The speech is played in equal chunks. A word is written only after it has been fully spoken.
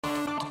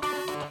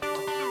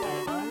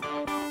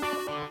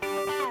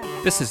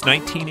This is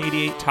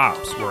 1988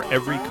 Topps, where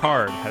every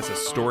card has a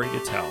story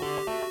to tell.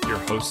 Your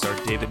hosts are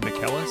David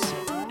McKellis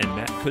and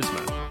Matt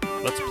Kuzma.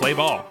 Let's play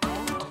ball.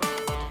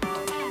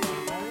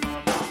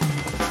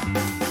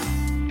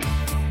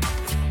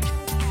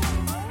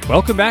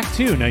 Welcome back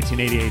to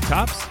 1988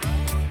 Topps.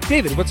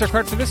 David, what's our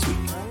card for this week?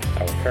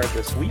 Our card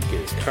this week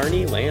is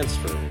Carney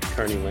Lansford.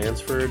 Carney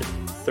Lansford,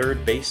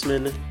 third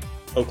baseman,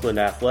 Oakland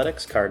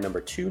Athletics, card number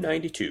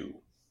 292.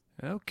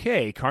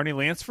 Okay, Carney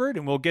Lansford,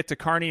 and we'll get to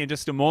Carney in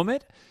just a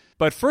moment.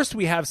 But first,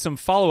 we have some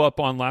follow-up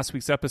on last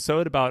week's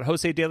episode about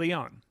Jose De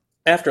Leon.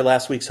 After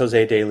last week's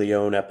Jose De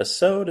Leon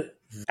episode,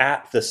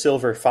 at the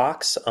Silver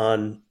Fox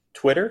on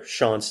Twitter,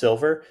 Sean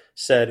Silver,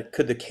 said,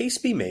 could the case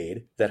be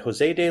made that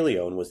Jose De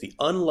Leon was the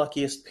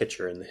unluckiest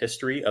pitcher in the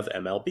history of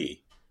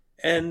MLB?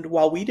 And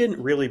while we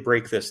didn't really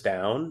break this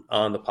down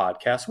on the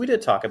podcast, we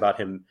did talk about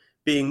him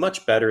being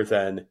much better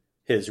than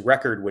his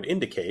record would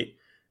indicate.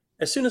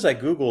 As soon as I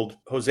Googled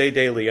Jose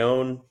De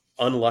Leon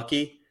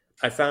unlucky,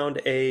 I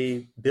found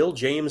a Bill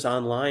James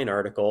Online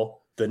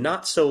article, The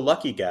Not So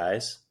Lucky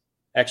Guys.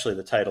 Actually,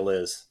 the title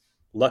is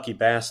Lucky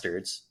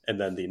Bastards,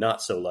 and then The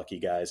Not So Lucky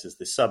Guys is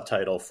the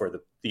subtitle for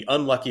the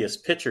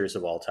unluckiest pitchers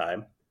of all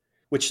time,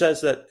 which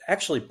says that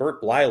actually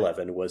Bert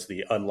Blyleven was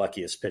the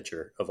unluckiest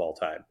pitcher of all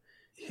time.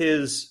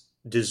 His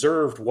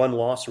deserved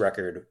win-loss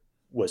record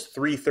was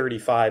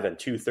 335 and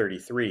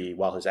 233,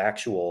 while his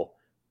actual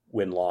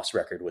win-loss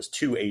record was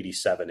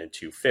 287 and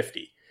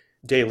 250.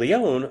 De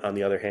Leon, on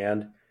the other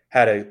hand,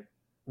 had a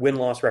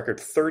win-loss record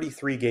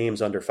 33 games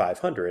under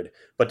 500,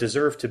 but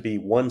deserved to be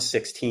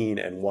 116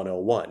 and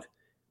 101.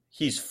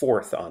 He's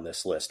fourth on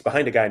this list,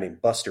 behind a guy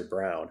named Buster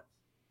Brown,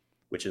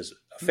 which is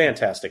a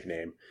fantastic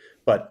name.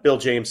 But Bill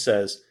James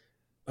says,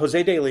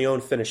 Jose De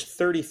Leon finished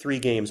 33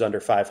 games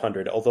under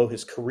 500, although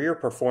his career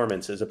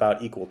performance is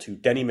about equal to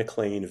Denny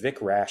McLain, Vic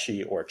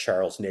Raschi, or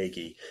Charles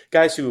Nagy,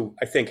 guys who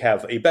I think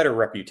have a better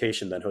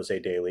reputation than Jose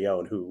De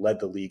Leon, who led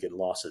the league in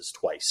losses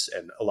twice,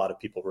 and a lot of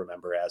people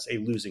remember as a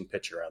losing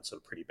pitcher on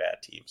some pretty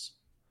bad teams.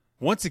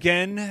 Once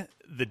again,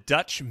 the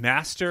Dutch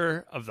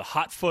master of the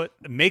hot foot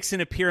makes an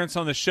appearance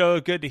on the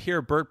show. Good to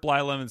hear Bert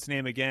Blyleven's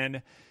name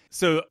again.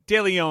 So De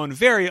Leon,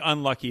 very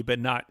unlucky, but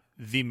not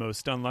the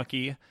most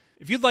unlucky.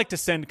 If you'd like to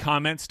send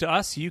comments to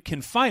us, you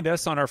can find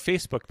us on our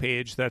Facebook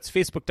page. That's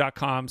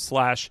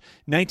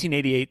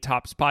facebook.com/1988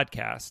 Topps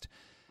Podcast.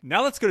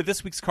 Now let's go to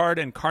this week's card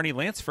and Carney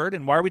Lansford.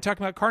 And why are we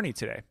talking about Carney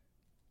today?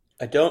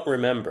 I don't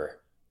remember.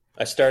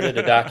 I started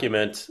a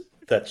document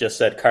that just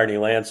said Carney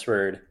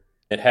Lansford.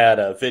 It had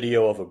a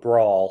video of a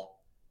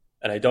brawl,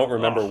 and I don't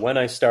remember when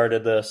I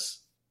started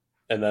this.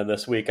 And then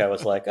this week I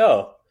was like,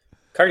 oh,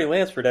 Carney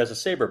Lansford has a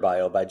Saber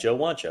bio by Joe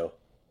Wancho.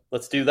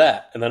 Let's do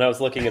that. And then I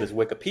was looking at his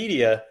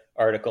Wikipedia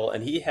article,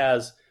 and he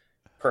has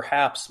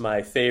perhaps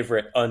my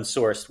favorite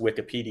unsourced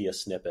Wikipedia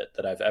snippet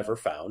that I've ever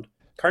found.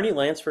 Carney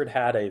Lansford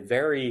had a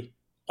very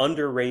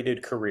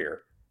underrated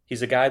career.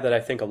 He's a guy that I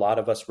think a lot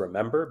of us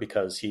remember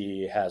because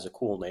he has a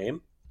cool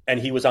name, and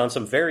he was on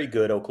some very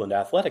good Oakland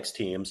Athletics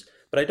teams,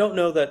 but I don't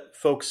know that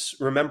folks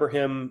remember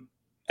him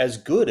as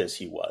good as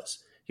he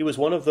was. He was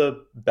one of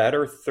the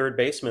better third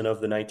basemen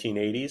of the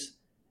 1980s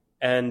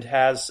and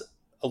has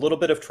a little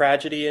bit of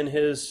tragedy in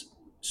his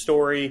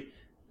story,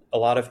 a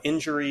lot of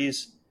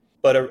injuries,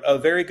 but a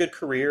very good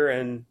career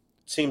and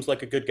seems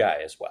like a good guy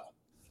as well.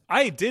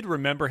 I did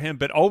remember him,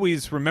 but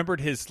always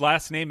remembered his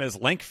last name as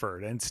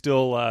Lankford, and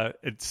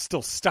it's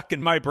still stuck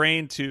in my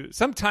brain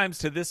sometimes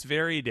to this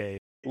very day.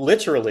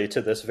 Literally to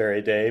this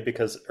very day,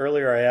 because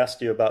earlier I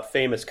asked you about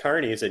famous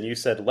Carneys and you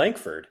said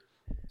Lankford.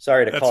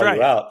 Sorry to call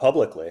you out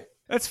publicly.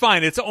 That's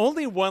fine. It's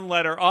only one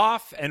letter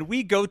off, and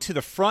we go to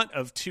the front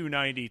of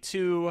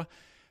 292,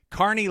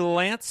 Carney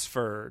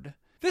Lansford.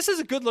 This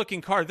is a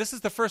good-looking card. This is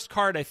the first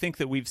card I think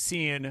that we've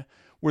seen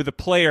where the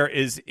player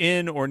is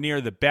in or near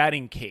the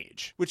batting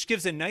cage, which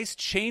gives a nice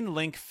chain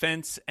link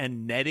fence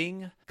and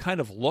netting kind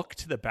of look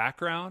to the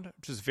background,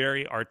 which is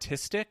very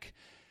artistic.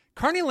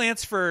 Carney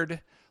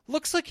Lansford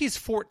looks like he's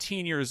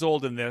 14 years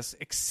old in this,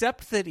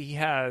 except that he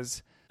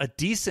has a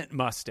decent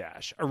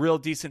mustache, a real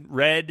decent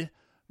red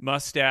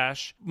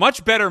mustache,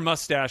 much better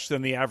mustache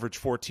than the average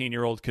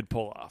 14-year-old could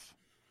pull off.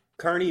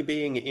 Carney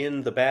being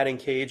in the batting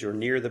cage or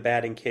near the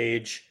batting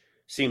cage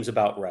seems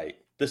about right.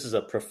 This is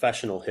a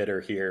professional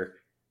hitter here.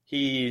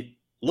 He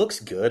looks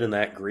good in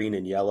that green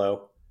and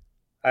yellow.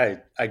 I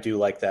do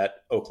like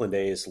that Oakland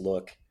A's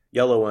look.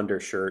 Yellow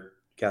undershirt,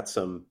 got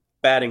some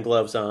batting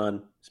gloves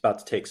on. He's about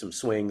to take some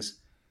swings.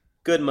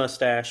 Good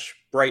mustache,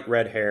 bright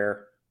red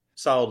hair,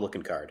 solid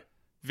looking card.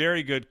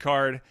 Very good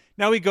card.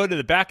 Now we go to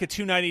the back of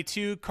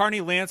 292,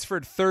 Carney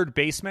Lansford, third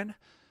baseman.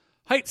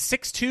 Height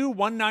 6'2",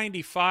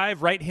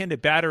 195,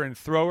 right-handed batter and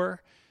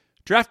thrower.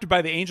 Drafted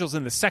by the Angels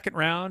in the second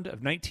round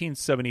of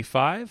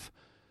 1975.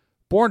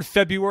 Born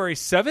February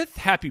 7th.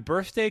 Happy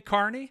birthday,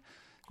 Carney.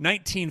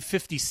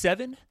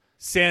 1957.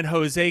 San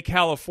Jose,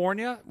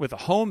 California, with a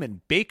home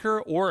in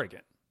Baker, Oregon.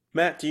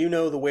 Matt, do you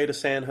know The Way to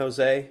San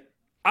Jose?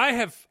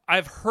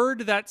 I've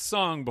heard that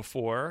song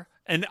before,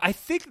 and I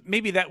think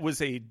maybe that was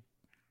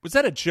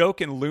that a joke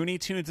in Looney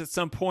Tunes at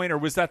some point,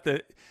 or is that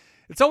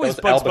It's always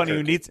That was Bugs Bunny who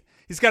Albuquerque.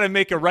 he's got to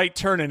make a right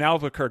turn in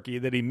Albuquerque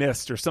that he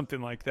missed or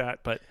something like that.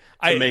 But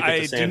To make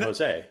it to San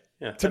Jose.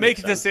 Yeah, to make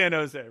it to San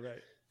Jose,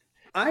 right.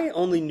 I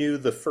only knew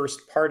the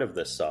first part of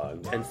this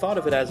song and thought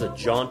of it as a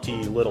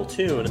jaunty little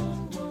tune.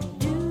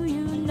 Do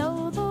you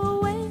know the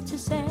way to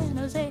San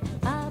Jose?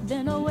 I've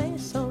been away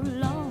so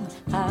long,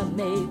 I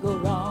may go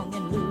wrong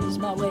and lose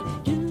my way.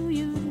 Do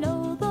you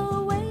know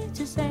the way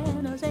to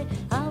San Jose?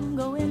 I'm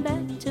going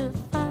back to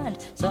find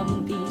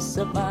some peace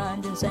of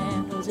mind in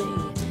San Jose.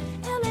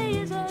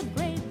 LA is a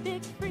great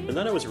big free. And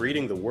then I was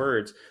reading the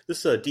words. This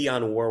is a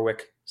Dionne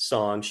Warwick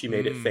song. She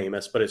made it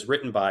famous, but it's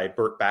written by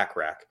Burt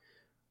Bacharach.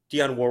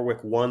 Dionne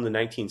Warwick won the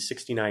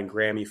 1969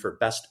 Grammy for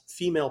Best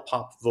Female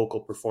Pop Vocal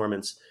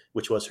Performance,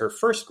 which was her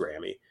first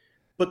Grammy.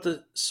 But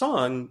the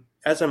song,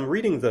 as I'm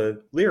reading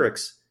the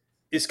lyrics,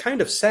 is kind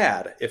of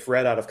sad if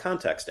read out of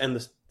context.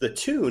 And the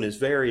tune is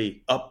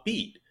very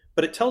upbeat,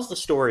 but it tells the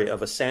story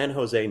of a San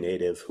Jose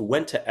native who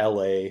went to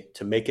LA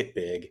to make it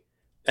big,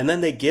 and then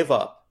they give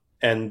up,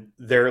 and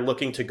they're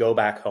looking to go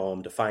back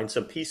home to find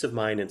some peace of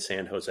mind in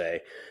San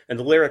Jose. And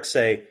the lyrics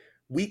say,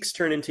 "Weeks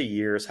turn into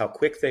years, how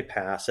quick they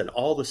pass, and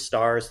all the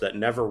stars that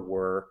never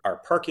were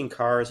are parking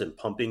cars and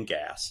pumping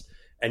gas."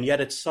 And yet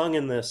it's sung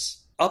in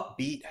this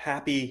upbeat,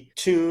 happy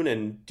tune,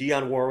 and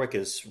Dionne Warwick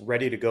is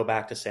ready to go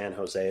back to San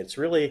Jose. It's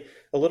really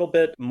a little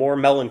bit more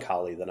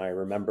melancholy than I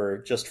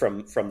remember just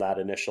from that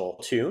initial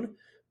tune.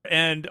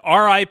 And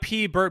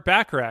R.I.P. Burt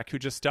Bacharach, who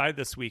just died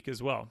this week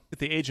as well, at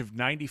the age of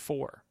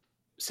 94.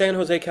 San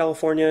Jose,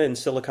 California, in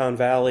Silicon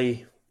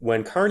Valley,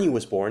 when Carney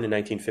was born in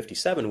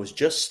 1957, was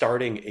just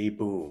starting a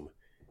boom.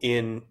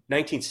 In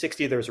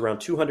 1960, there was around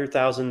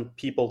 200,000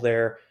 people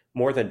there,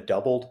 more than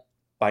doubled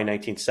by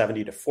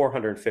 1970 to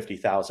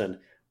 450,000,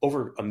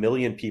 over 1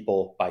 million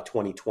people by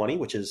 2020,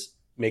 which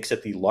makes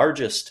it the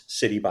largest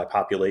city by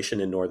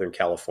population in Northern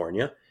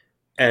California,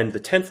 and the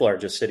 10th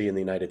largest city in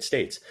the United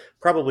States.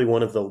 Probably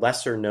one of the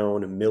lesser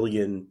known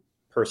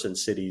million-person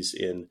cities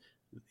in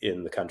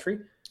the country.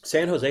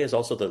 San Jose is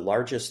also the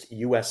largest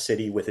U.S.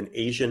 city with an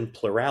Asian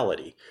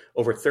plurality.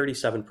 Over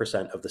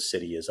 37% of the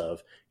city is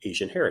of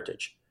Asian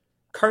heritage.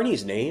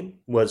 Carney's name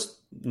was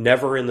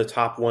never in the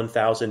top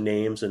 1,000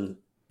 names in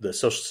the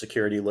Social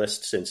Security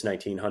list since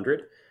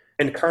 1900.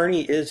 And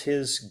Carney is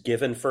his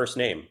given first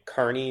name.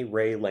 Carney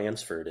Ray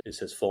Lansford is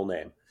his full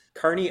name.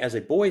 Carney as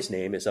a boy's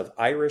name is of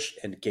Irish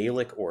and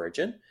Gaelic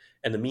origin,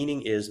 and the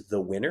meaning is the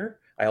winner.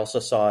 I also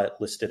saw it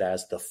listed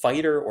as the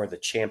fighter or the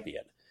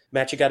champion.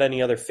 Matt, you got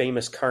any other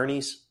famous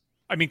Carneys?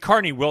 I mean,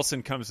 Carney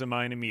Wilson comes to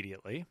mind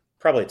immediately.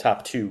 Probably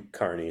top 2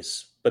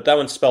 Carneys, but that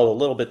one's spelled a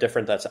little bit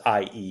different. That's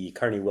I.E.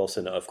 Carney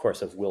Wilson, of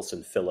course, of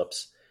Wilson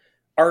Phillips.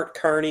 Art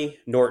Carney,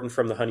 Norton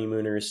from the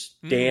Honeymooners,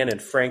 Dan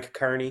and Frank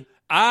Carney.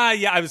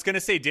 Yeah, I was going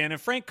to say Dan and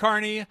Frank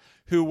Carney,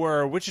 who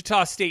were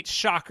Wichita State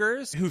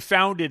Shockers, who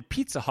founded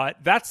Pizza Hut.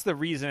 That's the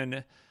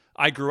reason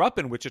I grew up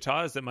in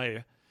Wichita, is that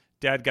my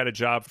dad got a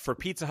job for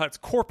Pizza Hut's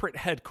corporate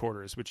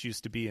headquarters, which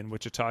used to be in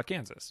Wichita,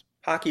 Kansas.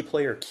 Hockey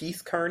player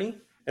Keith Carney.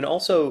 And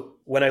also,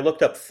 when I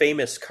looked up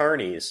famous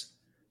Carneys,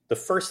 the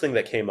first thing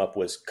that came up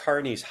was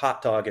Carney's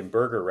Hot Dog and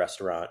Burger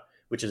Restaurant,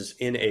 which is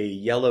in a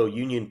yellow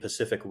Union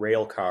Pacific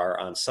rail car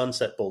on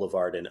Sunset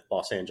Boulevard in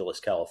Los Angeles,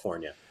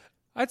 California.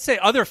 I'd say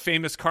other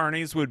famous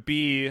Carneys would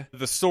be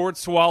the Sword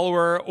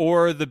Swallower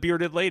or the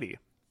Bearded Lady.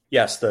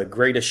 Yes, The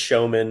Greatest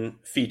Showman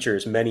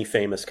features many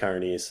famous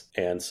Carneys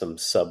and some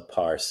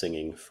subpar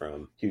singing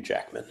from Hugh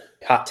Jackman.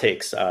 Hot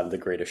takes on The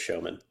Greatest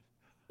Showman.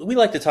 We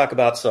like to talk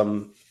about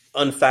some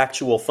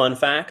unfactual fun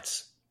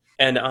facts.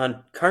 And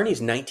on Carney's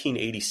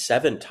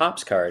 1987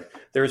 Topps card,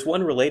 there is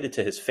one related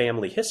to his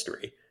family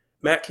history.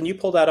 Matt, can you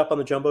pull that up on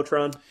the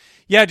Jumbotron?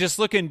 Yeah, just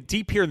looking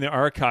deep here in the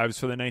archives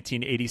for the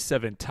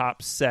 1987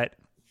 Topps set.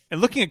 And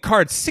looking at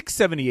card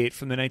 678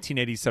 from the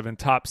 1987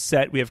 Topps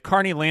set, we have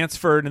Carney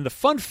Lansford. And the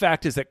fun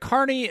fact is that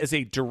Carney is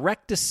a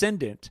direct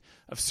descendant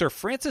of Sir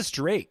Francis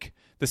Drake,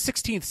 the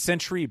 16th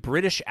century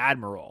British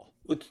admiral.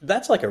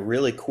 That's like a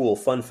really cool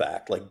fun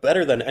fact, like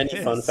better than any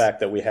fun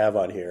fact that we have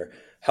on here.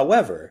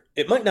 However,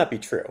 it might not be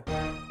true.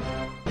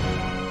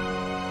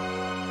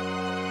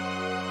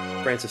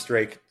 Francis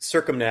Drake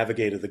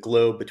circumnavigated the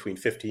globe between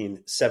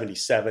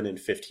 1577 and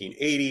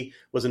 1580,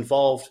 was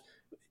involved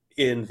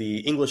in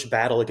the English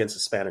battle against the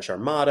Spanish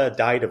Armada,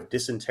 died of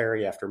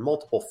dysentery after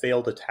multiple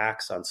failed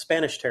attacks on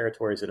Spanish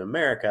territories in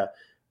America,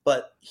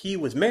 but he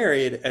was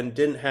married and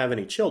didn't have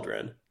any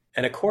children.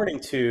 And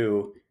according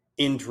to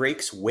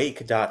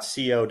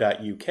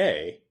indrakeswake.co.uk,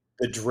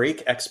 the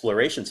Drake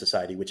Exploration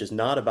Society, which is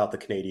not about the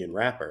Canadian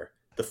rapper,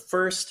 the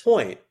first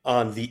point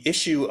on the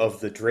issue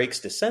of the Drake's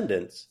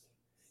descendants: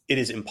 it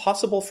is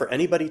impossible for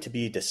anybody to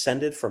be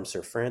descended from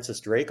Sir Francis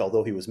Drake.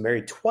 Although he was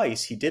married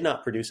twice, he did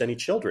not produce any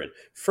children.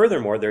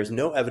 Furthermore, there is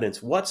no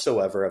evidence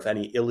whatsoever of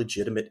any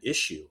illegitimate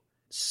issue.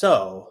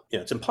 So,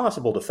 it's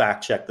impossible to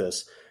fact check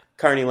this.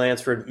 Carney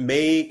Lansford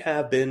may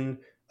have been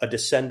a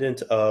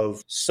descendant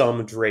of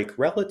some Drake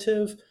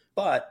relative,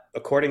 but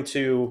according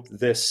to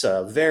this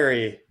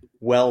very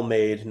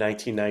well-made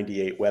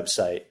 1998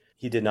 website,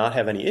 he did not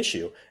have any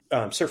issue.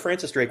 Sir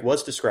Francis Drake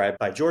was described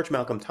by George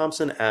Malcolm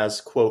Thompson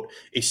as, quote,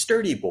 a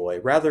sturdy boy,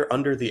 rather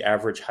under the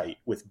average height,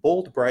 with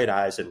bold, bright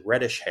eyes and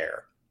reddish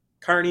hair.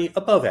 Carney,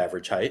 above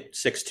average height,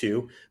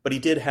 6'2", but he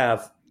did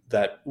have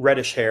that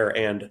reddish hair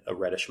and a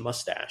reddish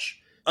mustache.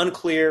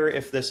 Unclear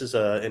if this is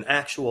an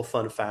actual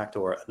fun fact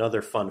or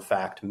another fun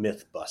fact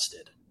myth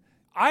busted.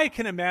 I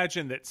can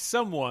imagine that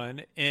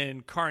someone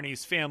in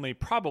Carney's family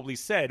probably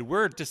said,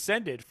 we're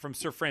descended from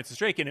Sir Francis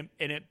Drake, and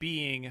it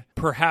being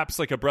perhaps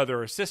like a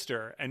brother or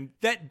sister, and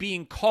that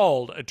being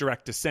called a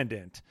direct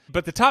descendant.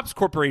 But the Topps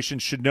Corporation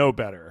should know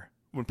better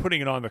when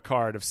putting it on the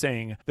card of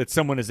saying that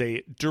someone is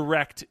a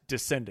direct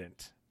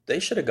descendant. They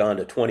should have gone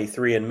to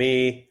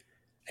 23andMe,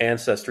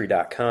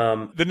 Ancestry.com.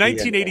 The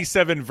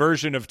 1987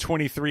 version of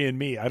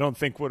 23andMe, I don't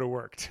think would have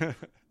worked.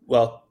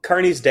 Well,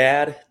 Carney's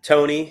dad,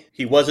 Tony,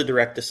 he was a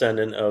direct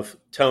descendant of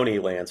Tony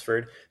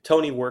Lansford.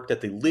 Tony worked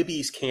at the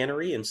Libby's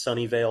Cannery in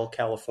Sunnyvale,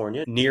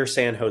 California, near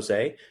San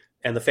Jose,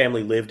 and the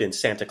family lived in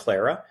Santa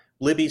Clara.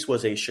 Libby's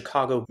was a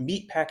Chicago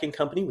meat packing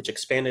company which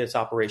expanded its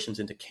operations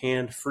into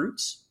canned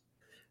fruits.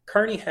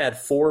 Carney had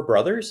 4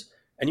 brothers,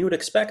 and you would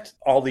expect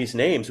all these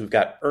names. We've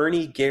got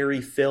Ernie,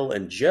 Gary, Phil,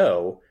 and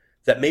Joe,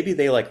 that maybe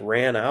they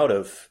ran out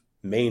of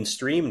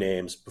mainstream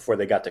names before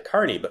they got to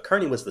Carney, but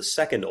Carney was the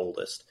second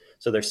oldest.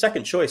 So their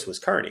second choice was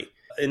Carney.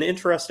 An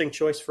interesting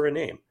choice for a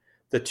name.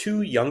 The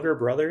 2 younger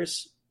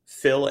brothers,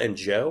 Phil and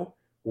Joe,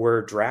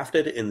 were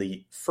drafted in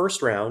the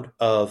first round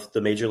of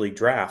the Major League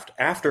Draft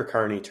after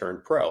Carney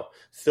turned pro.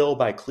 Phil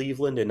by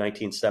Cleveland in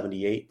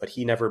 1978, but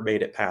he never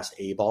made it past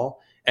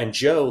A-ball. And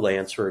Joe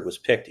Lansford was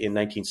picked in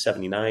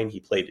 1979. He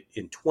played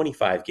in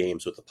 25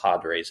 games with the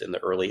Padres in the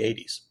early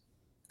 80s.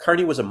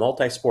 Carney was a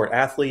multi-sport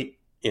athlete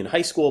in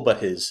high school,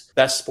 but his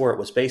best sport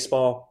was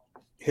baseball.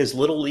 His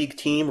Little League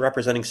team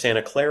representing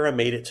Santa Clara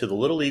made it to the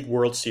Little League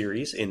World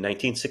Series in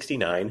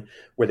 1969,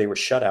 where they were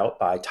shut out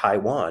by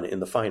Taiwan in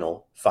the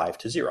final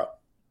 5-0.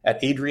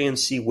 At Adrian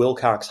C.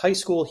 Wilcox High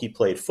School, he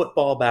played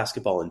football,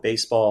 basketball, and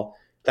baseball.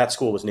 That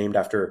school was named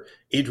after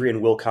Adrian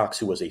Wilcox,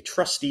 who was a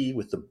trustee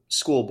with the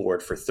school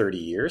board for 30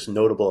 years.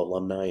 Notable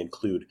alumni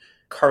include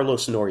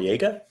Carlos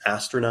Noriega,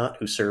 astronaut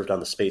who served on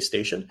the space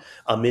station,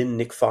 Amin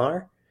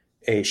Nikfar,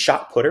 a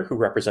shot putter who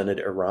represented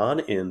Iran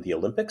in the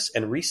Olympics,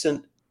 and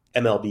recent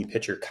MLB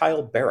pitcher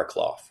Kyle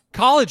Barraclough.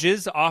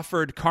 Colleges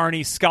offered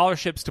Carney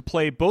scholarships to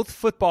play both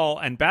football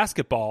and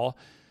basketball,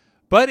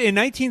 but in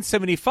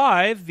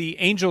 1975, the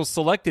Angels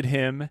selected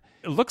him.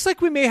 It looks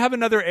like we may have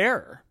another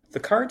error. The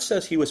card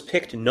says he was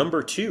picked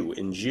number 2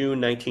 in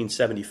June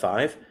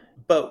 1975,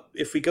 but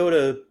if we go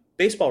to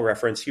Baseball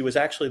Reference, he was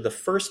actually the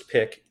first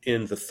pick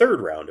in the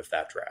 3rd round of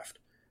that draft.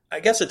 I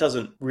guess it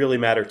doesn't really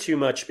matter too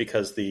much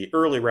because the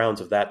early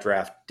rounds of that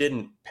draft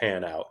didn't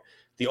pan out.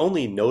 The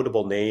only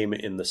notable name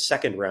in the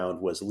 2nd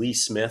round was Lee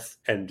Smith,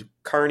 and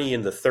Carney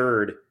in the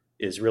 3rd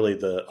is really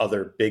the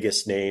other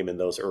biggest name in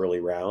those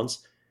early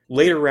rounds.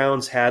 Later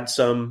rounds had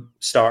some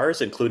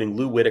stars, including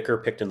Lou Whitaker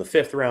picked in the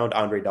 5th round,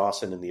 Andre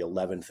Dawson in the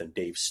 11th, and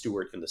Dave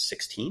Stewart in the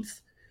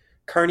 16th.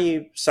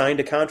 Carney signed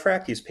a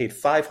contract. He's paid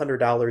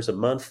 $500 a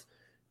month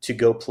to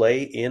go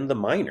play in the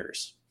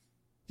minors.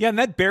 Yeah, and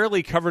that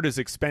barely covered his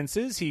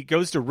expenses. He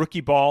goes to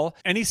rookie ball,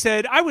 and he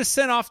said, I was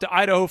sent off to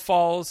Idaho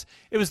Falls.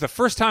 It was the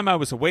first time I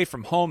was away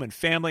from home and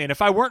family, and if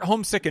I weren't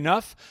homesick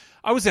enough,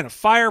 I was in a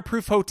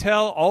fireproof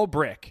hotel, all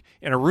brick,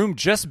 in a room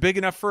just big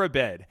enough for a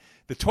bed.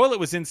 The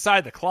toilet was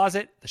inside the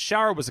closet. The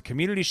shower was a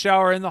community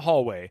shower in the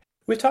hallway.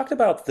 We've talked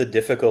about the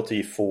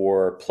difficulty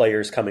for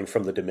players coming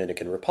from the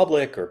Dominican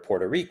Republic or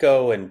Puerto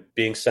Rico and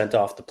being sent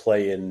off to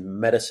play in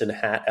Medicine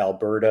Hat,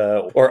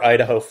 Alberta, or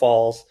Idaho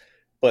Falls.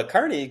 But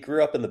Carney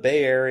grew up in the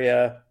Bay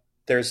Area.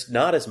 There's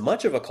not as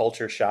much of a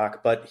culture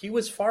shock, but he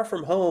was far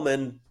from home,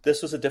 and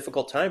this was a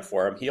difficult time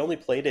for him. He only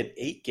played in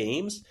 8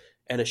 games,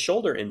 and a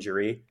shoulder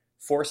injury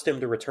forced him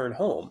to return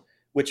home,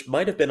 which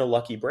might have been a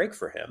lucky break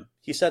for him.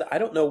 He said, I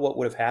don't know what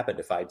would have happened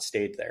if I'd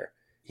stayed there.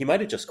 He might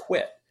have just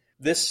quit.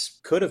 This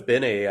could have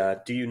been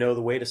a do you know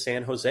the way to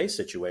San Jose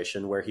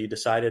situation where he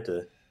decided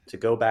to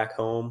go back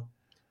home.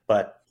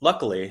 But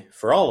luckily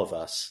for all of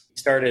us, he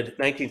started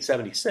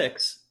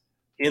 1976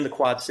 in the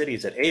Quad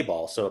Cities at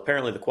A-ball. So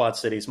apparently the Quad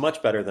Cities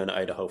much better than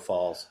Idaho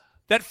Falls.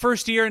 That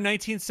first year in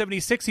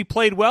 1976, he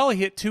played well. He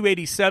hit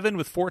 .287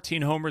 with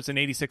 14 homers and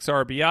 86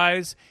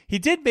 RBIs. He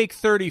did make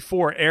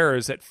 34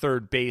 errors at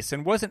third base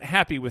and wasn't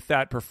happy with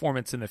that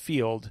performance in the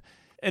field.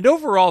 And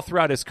overall,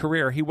 throughout his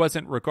career, he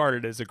wasn't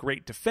regarded as a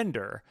great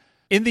defender.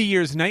 In the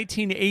years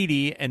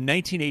 1980 and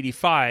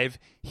 1985,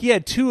 he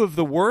had 2 of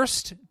the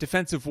worst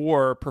defensive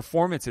WAR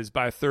performances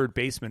by a third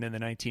baseman in the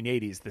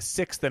 1980s, the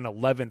 6th and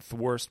 11th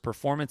worst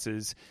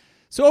performances.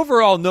 So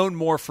overall, known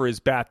more for his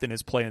bat than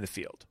his play in the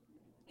field.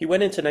 He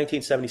went into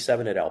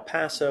 1977 at El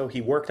Paso.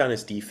 He worked on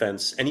his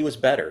defense, and he was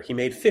better. He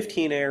made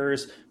 15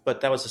 errors,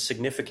 but that was a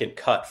significant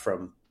cut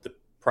from the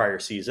prior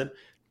season.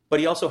 But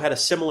he also had a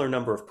similar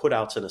number of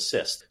putouts and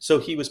assists. So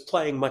he was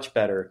playing much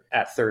better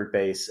at third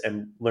base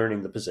and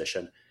learning the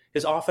position.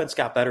 His offense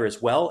got better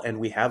as well, and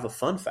we have a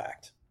fun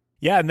fact.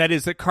 Yeah, and that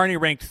is that Carney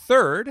ranked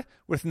third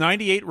with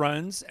 98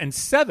 runs and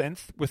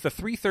seventh with a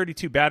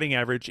 .332 batting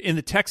average in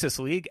the Texas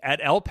League at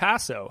El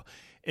Paso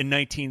in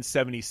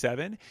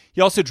 1977.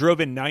 He also drove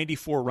in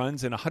 94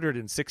 runs in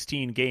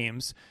 116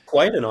 games.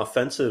 Quite an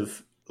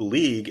offensive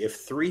league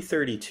if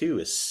 .332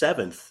 is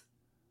seventh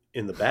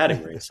in the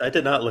batting race. I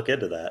did not look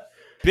into that.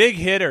 Big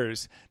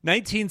hitters.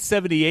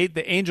 1978,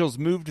 the Angels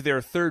moved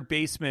their third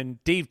baseman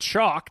Dave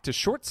Chalk to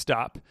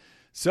shortstop.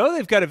 So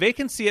they've got a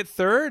vacancy at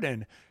third,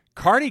 and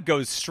Carney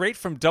goes straight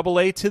from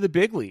Double-A to the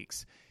big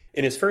leagues.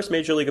 In his first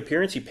major league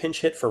appearance, he pinch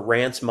hit for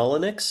Rance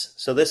Mullenix.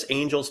 So this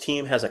Angels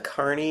team has a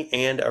Carney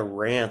and a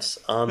Rance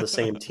on the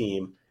same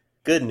team.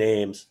 Good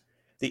names.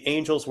 The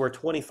Angels were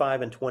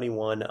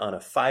 25-21 on a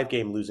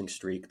 5-game losing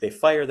streak. They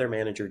fire their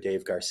manager,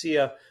 Dave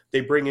Garcia.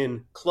 They bring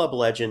in club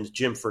legend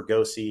Jim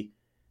Fregosi,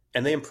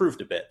 and they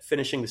improved a bit,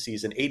 finishing the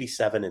season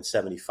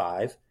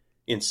 87-75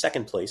 in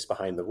second place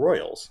behind the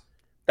Royals.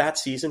 That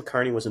season,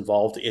 Carney was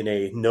involved in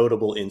a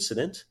notable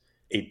incident,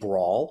 a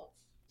brawl.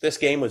 This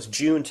game was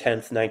June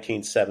 10th,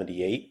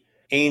 1978.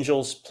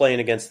 Angels playing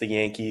against the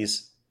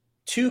Yankees.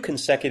 2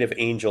 consecutive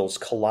Angels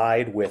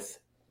collide with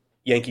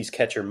Yankees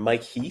catcher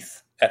Mike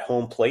Heath at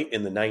home plate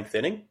in the 9th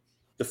inning.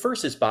 The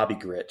first is Bobby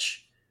Grich.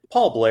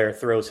 Paul Blair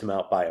throws him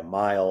out by a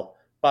mile.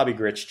 Bobby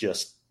Grich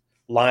just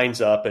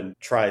lines up and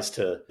tries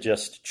to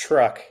just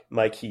truck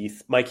Mike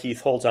Heath. Mike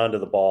Heath holds onto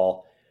the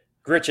ball.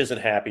 Grich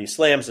isn't happy,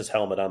 slams his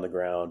helmet on the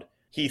ground.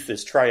 Heath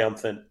is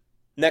triumphant.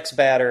 Next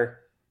batter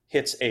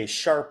hits a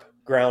sharp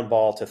ground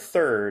ball to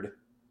third.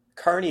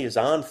 Carney is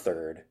on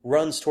third,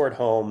 runs toward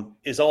home,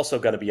 is also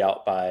going to be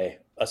out by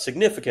a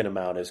significant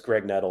amount as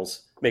Greg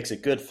Nettles makes a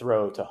good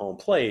throw to home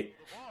plate.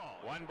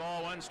 1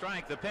 ball, 1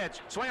 strike, the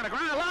pitch. Swing on the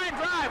ground, line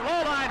drive,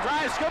 low line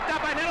drive, scooped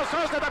up by Nettles,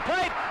 throws to the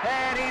plate,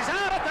 and he's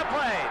out at the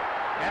plate.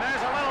 And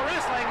there's a little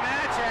wrestling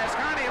match as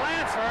Carney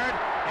Lansford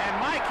and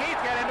Mike Heath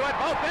get into it.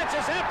 Both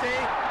benches empty,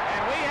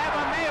 and we have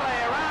a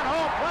melee around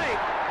home plate.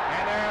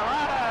 And there are a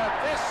lot of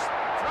fists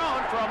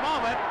thrown for a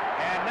moment,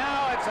 and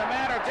now it's a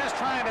matter of just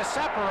trying to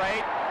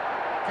separate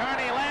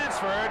Carney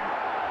Lansford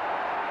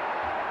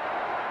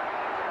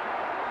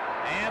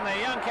and the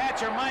young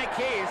catcher Mike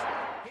Heath.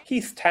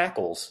 Heath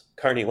tackles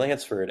Carney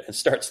Lansford and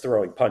starts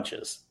throwing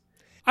punches.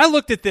 I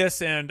looked at this,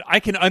 and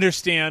I can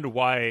understand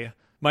why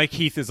Mike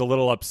Heath is a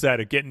little upset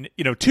at getting,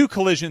 2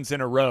 collisions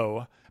in a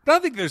row. But I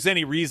don't think there's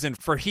any reason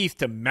for Heath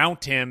to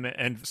mount him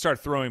and start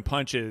throwing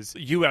punches,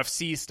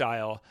 UFC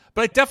style.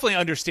 But I definitely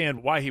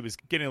understand why he was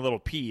getting a little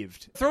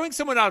peeved. Throwing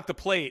someone out at the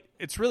plate,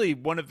 it's really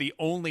one of the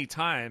only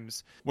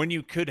times when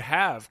you could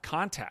have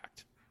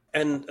contact.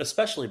 And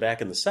especially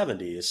back in the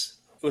 70s,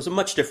 it was a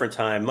much different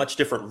time, much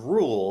different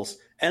rules.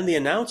 And the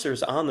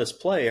announcers on this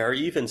play are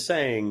even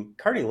saying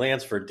Carney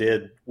Lansford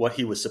did what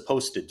he was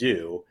supposed to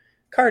do.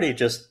 Carney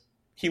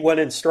he went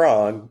in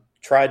strong,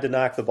 tried to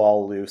knock the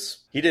ball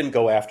loose. He didn't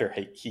go after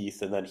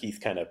Heath, and then Heath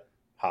kind of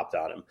hopped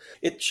on him.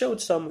 It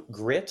showed some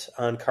grit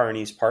on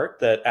Carney's part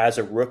that as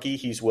a rookie,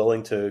 he's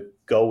willing to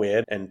go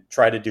in and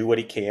try to do what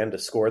he can to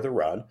score the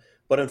run.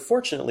 But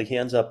unfortunately, he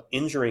ends up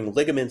injuring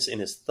ligaments in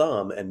his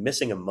thumb and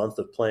missing a month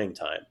of playing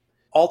time.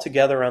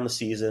 Altogether on the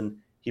season,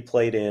 he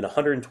played in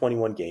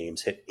 121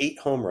 games, hit 8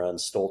 home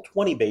runs, stole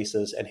 20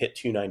 bases, and hit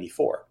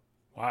 .294.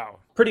 Wow.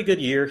 Pretty good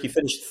year. He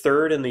finished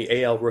third in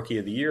the AL Rookie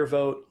of the Year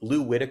vote.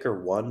 Lou Whitaker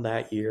won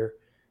that year.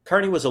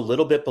 Carney was a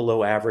little bit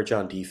below average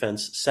on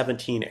defense.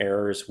 17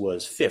 errors,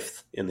 was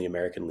 5th in the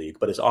American League,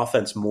 but his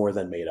offense more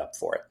than made up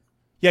for it.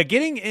 Yeah,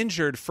 getting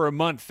injured for a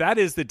month, that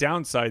is the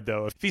downside,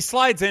 though. If he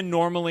slides in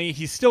normally,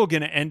 he's still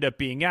going to end up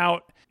being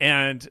out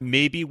and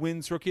maybe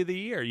wins Rookie of the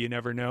Year. You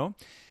never know.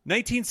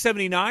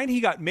 1979, he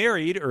got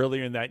married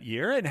earlier in that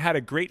year and had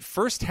a great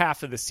first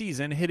half of the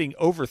season, hitting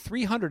over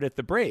 300 at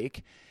the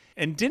break,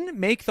 and didn't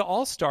make the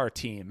All-Star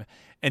team.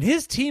 And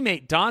his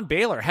teammate Don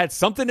Baylor had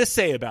something to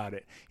say about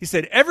it. He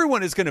said,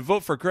 everyone is going to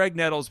vote for Greg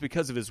Nettles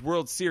because of his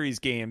World Series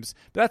games,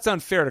 but that's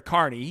unfair to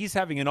Carney. He's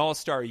having an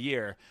all-star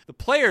year. The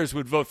players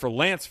would vote for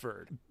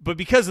Lansford, but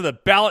because of the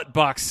ballot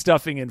box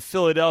stuffing in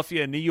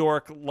Philadelphia, New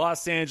York,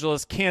 Los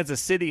Angeles, Kansas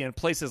City, and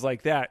places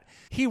like that,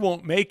 he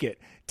won't make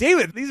it.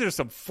 David, these are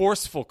some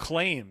forceful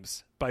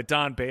claims by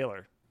Don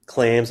Baylor.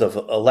 Claims of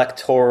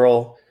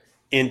electoral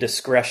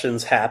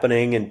indiscretions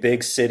happening in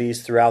big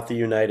cities throughout the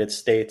United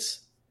States.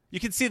 You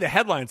can see the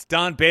headlines,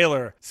 Don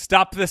Baylor,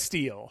 stop the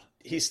steal.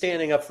 He's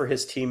standing up for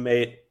his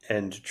teammate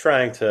and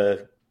trying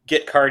to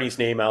get Carney's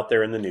name out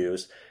there in the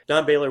news.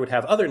 Don Baylor would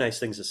have other nice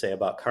things to say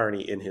about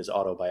Carney in his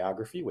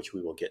autobiography, which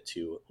we will get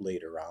to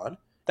later on.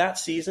 That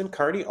season,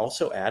 Carney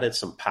also added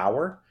some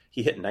power.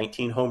 He hit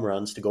 19 home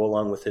runs to go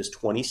along with his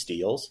 20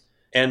 steals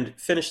and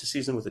finished the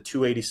season with a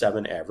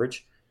 .287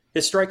 average.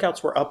 His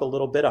strikeouts were up a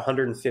little bit,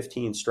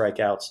 115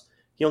 strikeouts.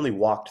 He only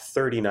walked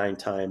 39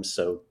 times,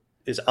 so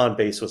his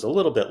on-base was a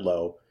little bit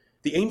low.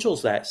 The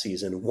Angels that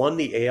season won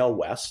the AL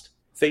West,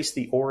 faced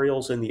the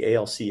Orioles in the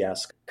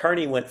ALCS.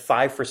 Carney went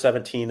 5 for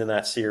 17 in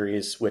that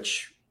series,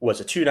 which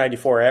was a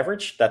 .294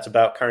 average. That's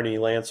about Carney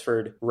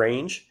Lansford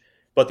range.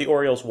 But the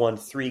Orioles won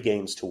 3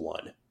 games to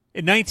 1.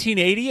 In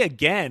 1980,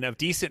 again, a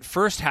decent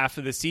first half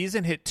of the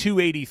season, hit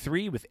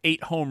 .283 with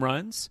 8 home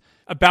runs,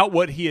 about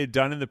what he had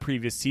done in the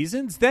previous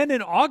seasons. Then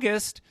in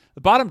August,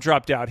 the bottom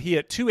dropped out. He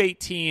hit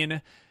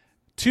 .218,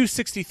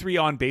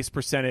 .263 on base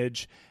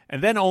percentage,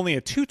 and then only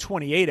a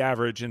 .228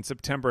 average in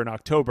September and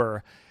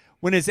October.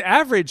 When his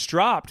average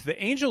dropped,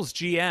 the Angels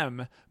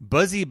GM,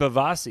 Buzzy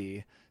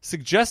Bavasi,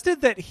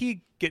 suggested that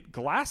he get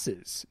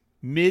glasses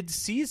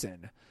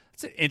mid-season.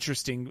 It's an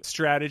interesting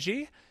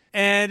strategy.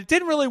 And it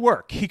didn't really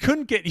work. He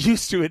couldn't get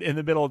used to it in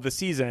the middle of the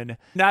season.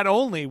 Not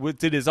only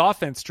did his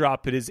offense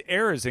drop, but his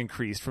errors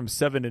increased from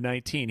 7 to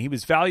 19. He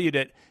was valued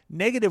at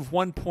negative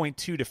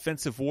 1.2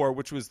 defensive WAR,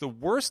 which was the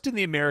worst in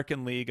the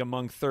American League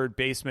among third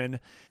basemen.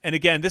 And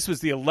again, this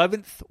was the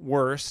 11th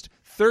worst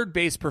third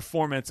base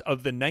performance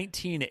of the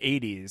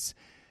 1980s.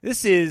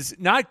 This is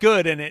not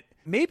good, and it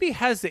maybe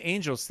has the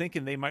Angels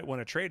thinking they might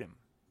want to trade him.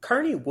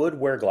 Carney would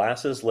wear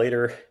glasses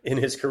later in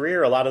his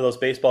career. A lot of those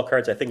baseball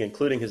cards, I think,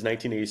 including his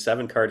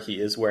 1987 card, he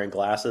is wearing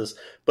glasses.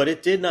 But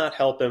it did not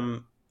help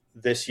him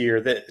this year.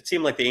 It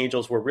seemed like the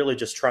Angels were really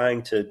just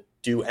trying to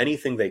do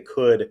anything they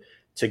could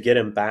to get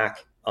him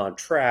back on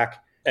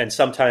track, and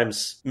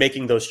sometimes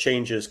making those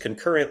changes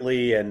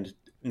concurrently and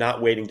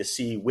not waiting to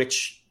see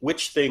which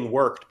thing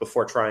worked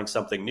before trying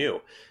something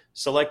new.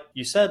 So like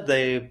you said,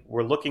 they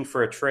were looking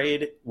for a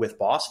trade with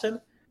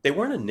Boston. They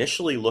weren't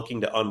initially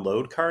looking to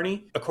unload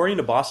Carney. According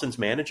to Boston's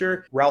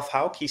manager, Ralph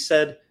Houck, he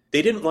said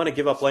they didn't want to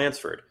give up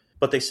Lansford,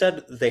 but they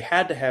said they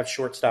had to have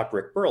shortstop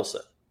Rick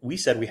Burleson. We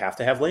said we have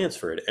to have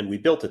Lansford, and we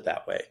built it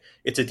that way.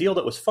 It's a deal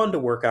that was fun to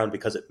work on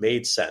because it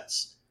made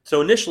sense.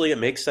 So initially, it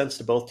makes sense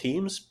to both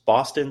teams.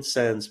 Boston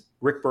sends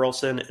Rick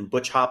Burleson and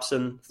Butch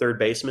Hobson, third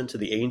baseman, to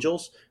the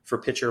Angels for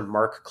pitcher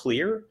Mark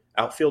Clear,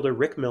 outfielder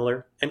Rick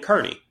Miller, and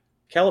Carney.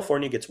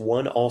 California gets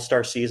one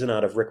all-star season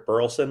out of Rick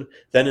Burleson.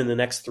 Then in the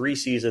next 3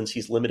 seasons,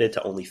 he's limited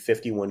to only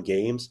 51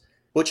 games.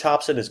 Butch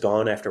Hobson is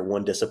gone after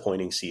one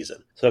disappointing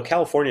season. So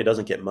California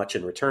doesn't get much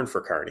in return for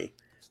Carney.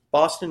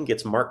 Boston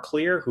gets Mark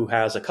Clear, who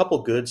has a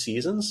couple good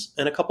seasons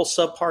and a couple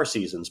subpar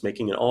seasons,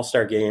 making an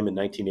all-star game in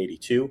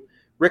 1982.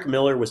 Rick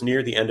Miller was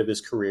near the end of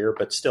his career,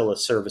 but still a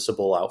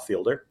serviceable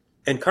outfielder.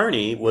 And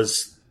Carney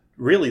was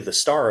really the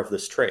star of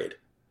this trade.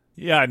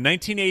 Yeah,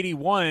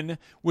 1981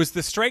 was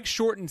the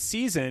strike-shortened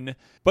season,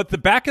 but the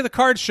back of the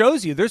card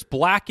shows you there's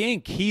black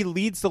ink. He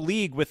leads the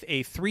league with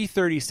a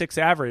 .336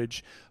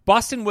 average.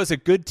 Boston was a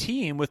good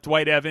team with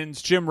Dwight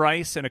Evans, Jim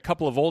Rice, and a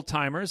couple of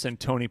old-timers, and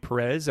Tony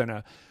Perez, and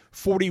a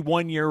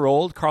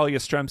 41-year-old Carl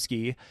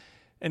Yastrzemski.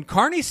 And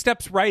Carney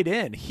steps right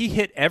in. He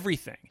hit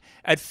everything.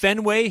 At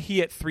Fenway, he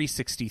hit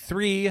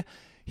 .363.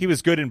 He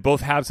was good in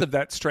both halves of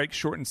that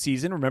strike-shortened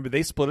season. Remember,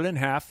 they split it in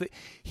half.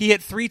 He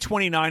hit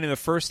 .329 in the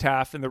first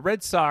half, and the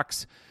Red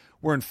Sox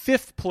were in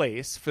 5th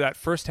place for that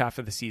first half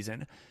of the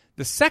season.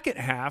 The second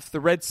half, the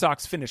Red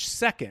Sox finished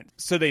second,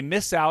 so they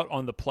miss out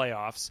on the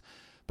playoffs.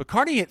 But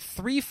Carney hit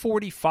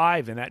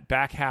 .345 in that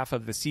back half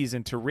of the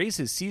season to raise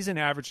his season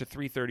average to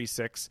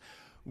 .336,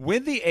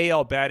 win the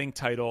AL batting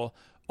title.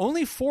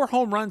 Only 4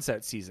 home runs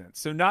that season,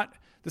 so not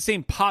the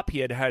same pop he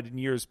had had in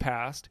years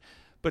past.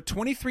 But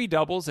 23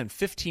 doubles and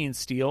 15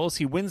 steals.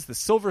 He wins the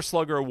Silver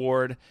Slugger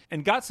Award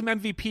and got some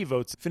MVP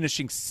votes,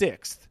 finishing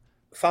 6th.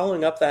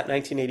 Following up that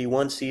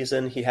 1981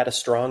 season, he had a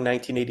strong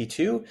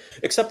 1982,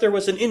 except there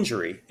was an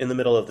injury in the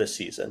middle of this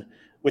season,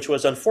 which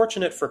was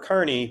unfortunate for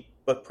Carney,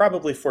 but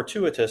probably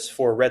fortuitous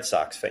for Red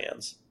Sox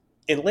fans.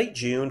 In late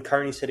June,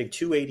 Carney's hitting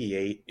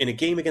 .288. In a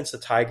game against the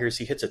Tigers,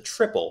 he hits a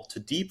triple to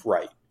deep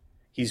right.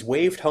 He's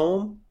waved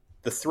home.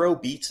 The throw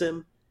beats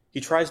him. He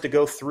tries to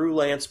go through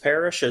Lance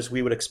Parrish, as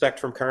we would expect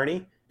from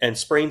Carney, and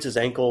sprains his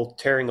ankle,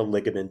 tearing a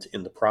ligament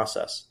in the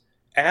process.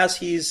 As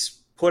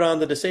he's put on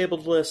the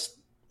disabled list,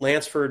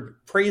 Lansford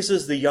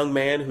praises the young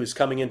man who's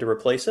coming in to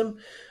replace him,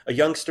 a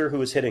youngster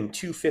who is hitting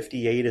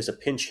 .258 as a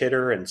pinch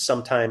hitter and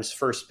sometimes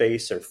first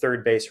base or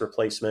third base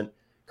replacement.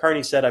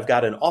 Carney said, "I've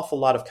got an awful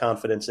lot of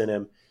confidence in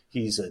him.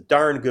 He's a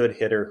darn good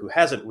hitter who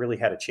hasn't really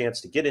had a chance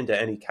to get into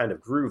any kind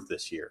of groove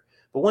this year.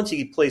 But once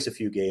he plays a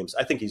few games,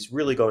 I think he's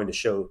really going to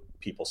show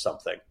people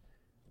something."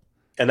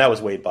 And that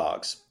was Wade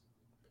Boggs.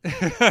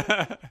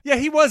 Yeah,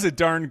 he was a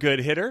darn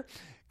good hitter.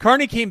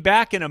 Carney came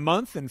back in a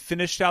month and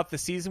finished out the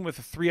season with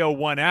a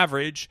 .301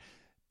 average.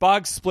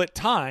 Boggs split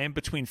time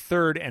between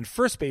third and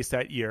first base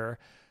that year,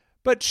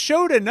 but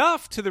showed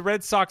enough to the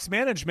Red Sox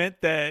management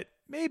that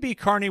maybe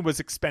Carney was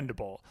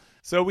expendable.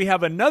 So we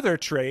have another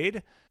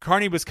trade.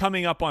 Carney was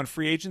coming up on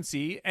free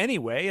agency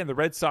anyway, and the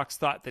Red Sox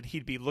thought that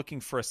he'd be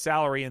looking for a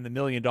salary in the $1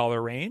 million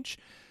range.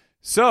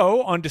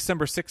 So on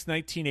December 6,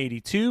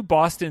 1982,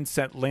 Boston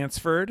sent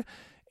Lansford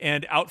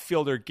and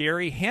outfielder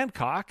Gary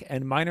Hancock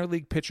and minor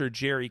league pitcher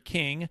Jerry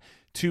King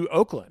to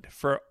Oakland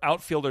for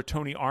outfielder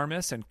Tony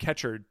Armas and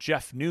catcher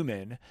Jeff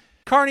Newman.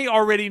 Carney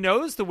already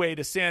knows the way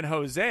to San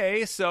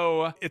Jose,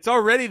 so it's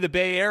already the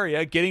Bay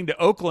Area. Getting to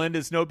Oakland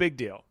is no big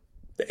deal.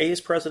 The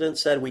A's president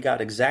said, "We got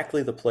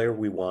exactly the player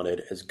we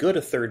wanted, as good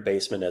a third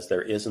baseman as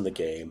there is in the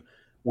game.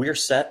 We're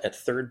set at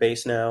third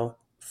base now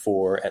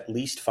for at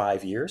least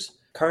 5 years.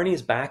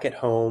 Carney's back at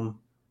home,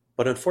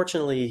 but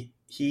unfortunately,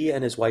 he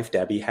and his wife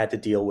Debbie had to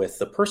deal with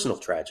the personal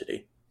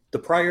tragedy. The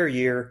prior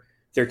year,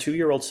 their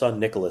 2-year-old son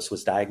Nicholas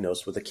was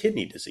diagnosed with a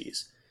kidney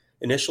disease.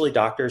 Initially,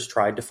 doctors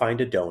tried to find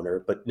a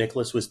donor, but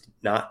Nicholas was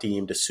not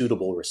deemed a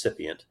suitable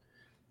recipient.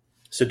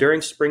 So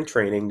during spring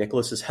training,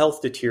 Nicholas's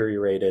health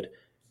deteriorated,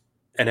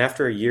 and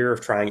after a year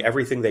of trying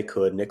everything they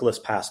could, Nicholas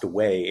passed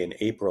away in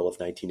April of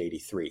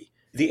 1983.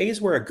 The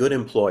A's were a good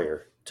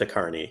employer to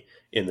Carney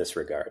in this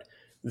regard.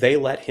 They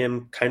let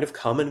him kind of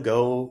come and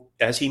go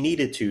as he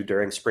needed to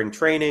during spring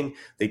training.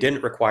 They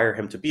didn't require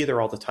him to be there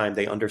all the time.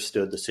 They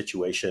understood the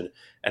situation,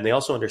 and they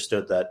also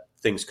understood that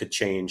things could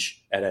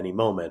change at any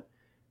moment.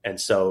 And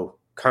so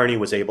Carney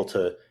was able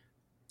to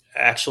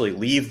actually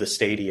leave the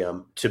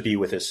stadium to be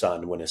with his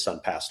son when his son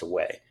passed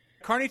away.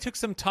 Carney took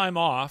some time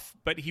off,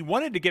 but he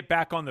wanted to get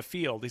back on the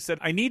field. He said,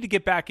 I need to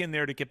get back in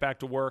there to get back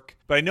to work,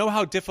 but I know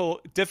how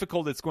difficult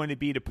it's going to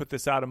be to put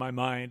this out of my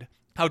mind,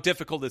 how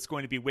difficult it's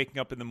going to be waking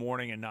up in the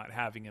morning and not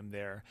having him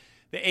there.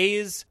 The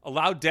A's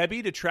allowed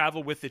Debbie to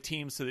travel with the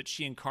team so that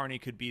she and Carney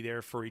could be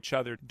there for each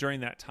other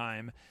during that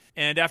time.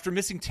 And after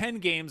missing 10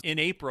 games in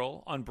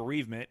April on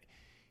bereavement,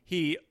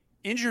 he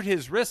injured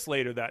his wrist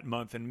later that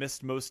month and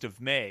missed most of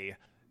May,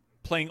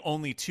 playing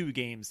only 2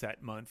 games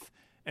that month,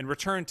 and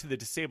returned to the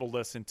disabled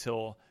list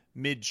until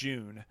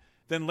mid-June.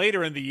 Then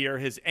later in the year,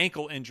 his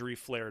ankle injury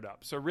flared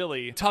up. So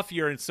really tough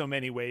year in so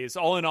many ways.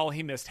 All in all,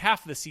 he missed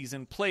half the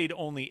season, played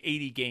only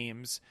 80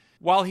 games.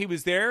 While he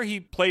was there, he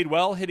played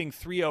well, hitting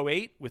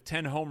 .308 with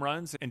 10 home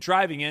runs and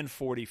driving in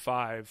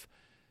 45.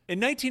 In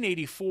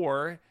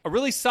 1984, a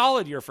really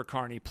solid year for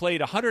Carney.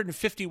 Played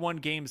 151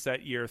 games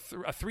that year,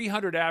 a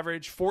 300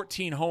 average,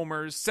 14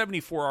 homers,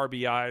 74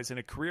 RBIs, and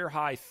a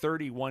career-high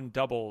 31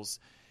 doubles.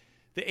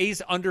 The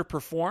A's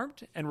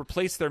underperformed and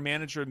replaced their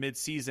manager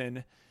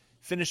mid-season,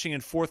 finishing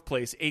in 4th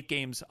place, 8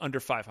 games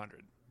under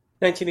 500.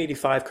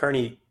 1985,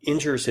 Carney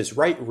injures his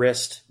right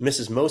wrist,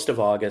 misses most of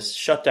August,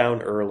 shut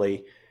down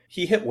early.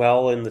 He hit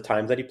well in the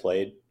time that he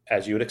played,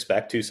 as you would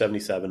expect,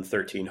 277,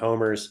 13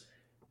 homers,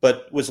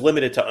 but was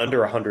limited to under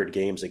 100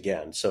 games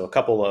again. So a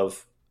couple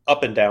of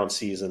up and down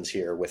seasons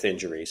here with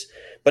injuries.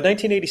 But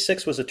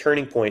 1986 was a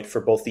turning point for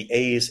both the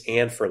A's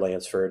and for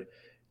Lansford.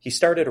 He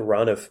started a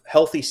run of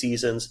healthy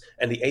seasons,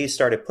 and the A's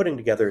started putting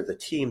together the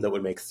team that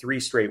would make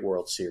 3 straight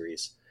World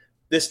Series.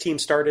 This team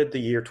started the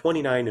year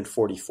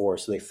 29-44,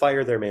 so they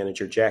fire their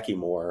manager, Jackie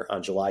Moore,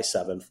 on July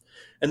 7th,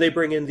 and they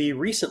bring in the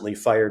recently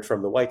fired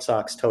from the White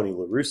Sox, Tony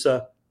La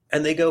Russa,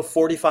 and they go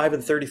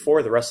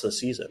 45-34 the rest of the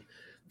season.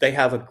 They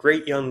have a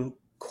great young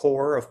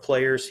core of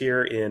players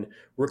here in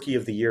Rookie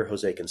of the Year,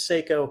 Jose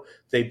Canseco.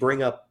 They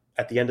bring up,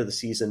 at the end of the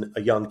season,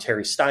 a young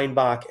Terry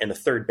Steinbach and a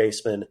third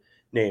baseman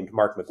named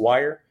Mark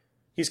McGwire.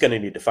 He's going to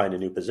need to find a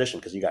new position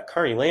because you got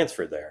Carney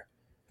Lansford there.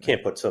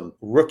 Can't put some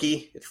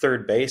rookie at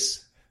third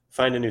base.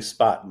 Find a new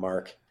spot,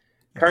 Mark.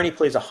 Carney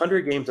plays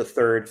 100 games at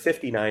third,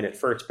 59 at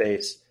first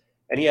base,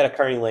 and he had a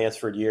Carney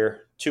Lansford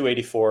year,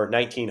 284,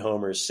 19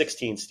 homers,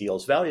 16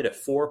 steals, valued at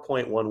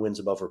 4.1 wins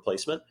above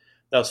replacement.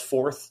 That was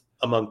 4th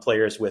among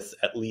players with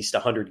at least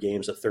 100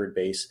 games at third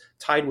base,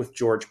 tied with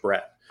George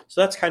Brett.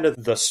 So that's kind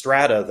of the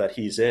strata that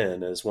he's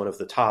in as one of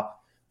the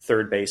top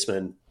third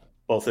basemen,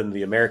 both in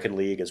the American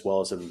League as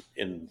well as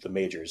in the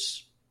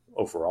majors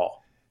overall.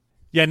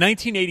 Yeah,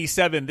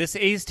 1987, this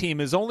A's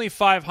team is only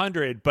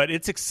 500, but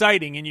it's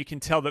exciting, and you can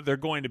tell that they're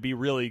going to be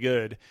really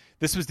good.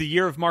 This was the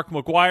year of Mark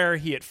McGwire.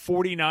 He hit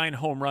 49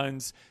 home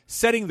runs,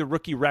 setting the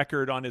rookie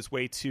record on his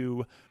way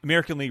to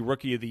American League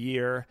Rookie of the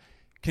Year.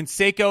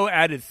 Canseco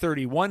added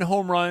 31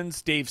 home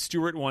runs. Dave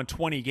Stewart won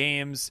 20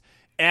 games.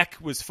 Eck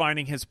was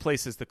finding his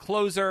place as the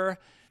closer.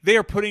 They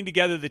are putting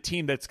together the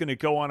team that's going to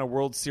go on a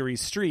World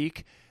Series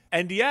streak.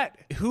 And yet,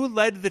 who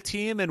led the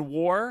team in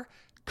WAR?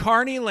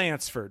 Carney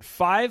Lansford,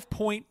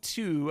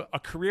 5.2, a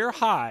career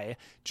high,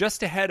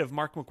 just ahead of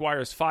Mark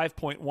McGwire's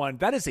 5.1.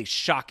 That is a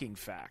shocking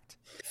fact.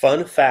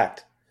 Fun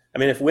fact. I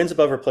mean, if wins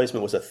above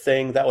replacement was a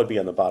thing, that would be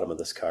on the bottom of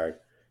this card.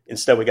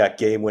 Instead, we got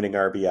game-winning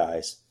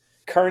RBIs.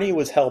 Carney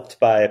was helped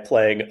by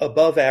playing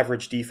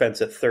above-average defense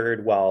at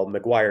third, while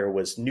McGwire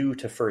was new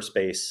to first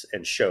base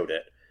and showed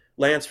it.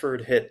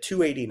 Lansford hit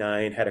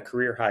 289, had a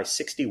career-high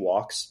 60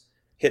 walks,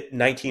 hit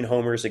 19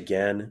 homers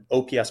again,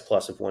 OPS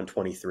plus of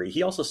 123.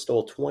 He also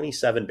stole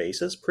 27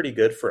 bases, pretty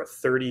good for a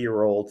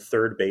 30-year-old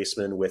third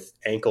baseman with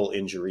ankle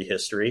injury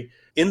history.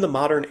 In the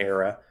modern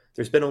era,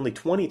 there's been only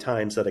 20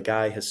 times that a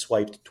guy has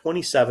swiped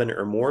 27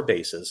 or more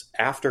bases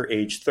after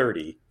age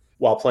 30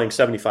 while playing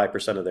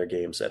 75% of their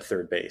games at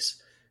third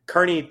base.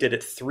 Carney did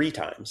it 3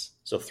 times.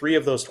 So 3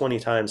 of those 20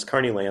 times,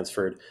 Carney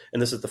Lansford,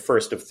 and this is the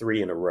first of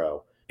 3 in a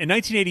row. In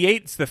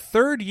 1988, it's the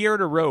 3rd year in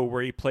a row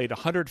where he played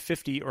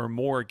 150 or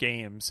more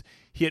games.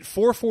 He hit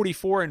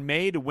 .444 in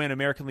May to win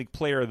American League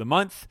Player of the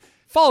Month.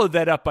 Followed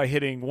that up by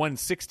hitting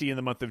 .160 in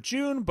the month of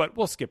June, but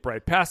we'll skip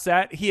right past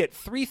that. He hit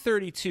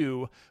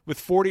 .332 with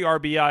 40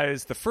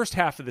 RBIs the first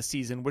half of the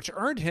season, which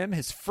earned him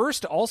his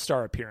first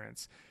All-Star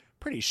appearance.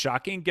 Pretty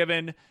shocking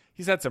given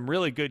he's had some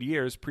really good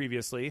years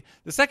previously.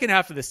 The second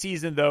half of the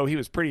season, though, he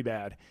was pretty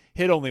bad.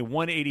 Hit only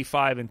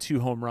 185 and 2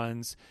 home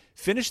runs.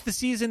 Finished the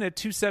season at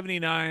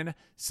 279,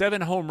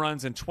 7 home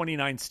runs and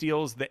 29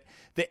 steals. The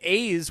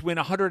A's win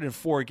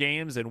 104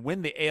 games and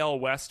win the AL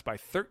West by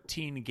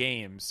 13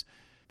 games.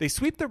 They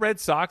sweep the Red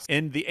Sox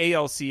in the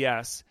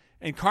ALCS,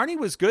 and Carney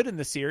was good in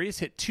the series,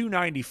 hit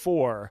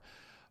 294.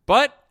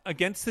 But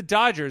against the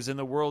Dodgers in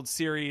the World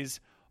Series,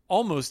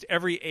 almost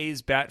every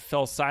A's bat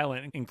fell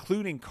silent,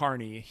 including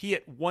Carney. He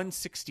hit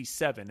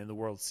 167 in the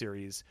World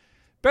Series.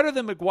 Better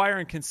than McGwire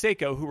and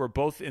Canseco, who were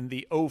both in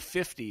the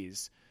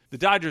 050s. The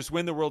Dodgers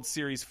win the World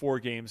Series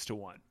 4-1.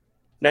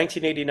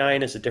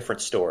 1989 is a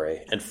different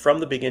story, and from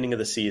the beginning of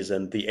the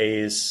season, the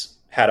A's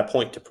had a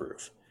point to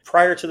prove.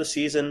 Prior to the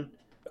season,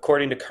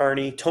 according to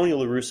Carney, Tony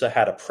La Russa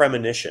had a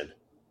premonition.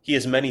 He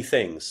is many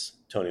things,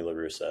 Tony La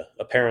Russa.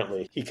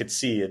 Apparently, he could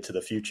see into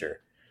the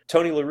future.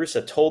 Tony La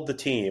Russa told the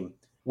team,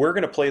 we're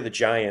going to play the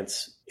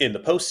Giants in the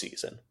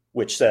postseason,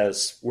 which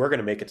says we're going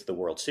to make it to the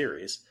World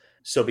Series.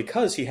 So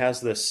because he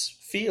has this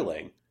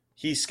feeling,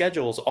 he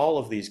schedules all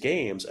of these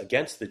games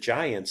against the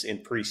Giants in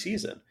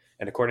preseason.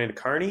 And according to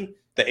Carney,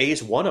 the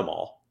A's won them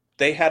all.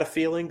 They had a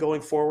feeling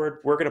going forward,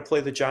 we're going to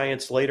play the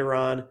Giants later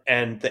on.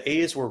 And the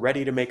A's were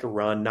ready to make a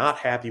run, not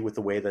happy with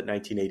the way that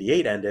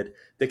 1988 ended.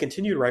 They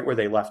continued right where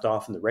they left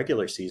off in the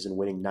regular season,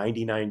 winning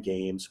 99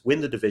 games,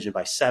 win the division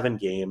by 7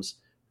 games.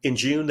 In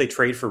June, they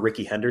trade for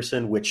Rickey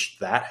Henderson, which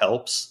that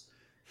helps.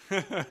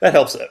 That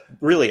helps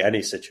really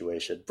any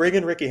situation. Bring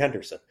in Rickey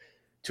Henderson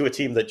to a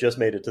team that just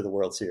made it to the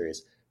World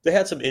Series. They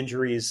had some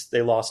injuries.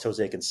 They lost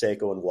Jose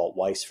Canseco and Walt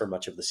Weiss for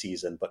much of the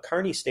season, but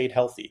Carney stayed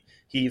healthy.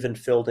 He even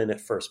filled in at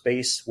first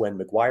base when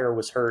McGwire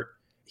was hurt.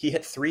 He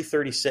hit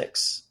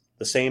 .336,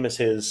 the same as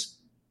his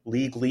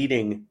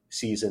league-leading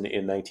season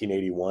in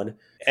 1981,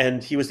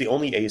 and he was the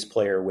only A's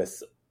player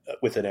with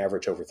an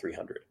average over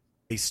 300.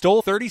 He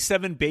stole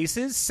 37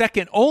 bases,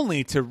 second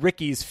only to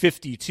Rickey's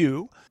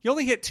 52. He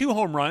only hit 2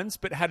 home runs,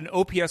 but had an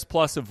OPS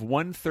plus of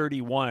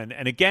 131,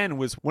 and again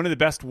was one of the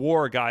best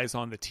WAR guys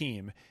on the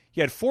team. He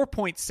had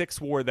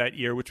 4.6 WAR that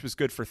year, which was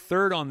good for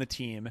third on the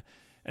team,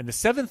 and the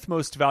 7th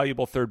most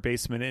valuable third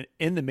baseman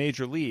in the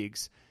major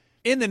leagues.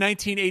 In the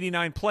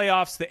 1989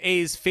 playoffs, the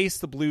A's faced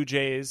the Blue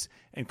Jays,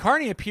 and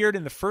Carney appeared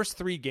in the first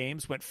 3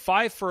 games, went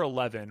 5 for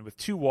 11 with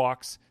 2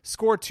 walks,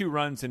 scored 2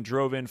 runs, and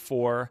drove in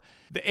 4.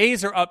 The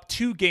A's are up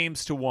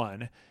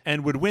 2-1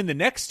 and would win the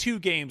next 2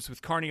 games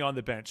with Carney on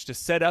the bench to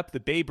set up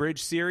the Bay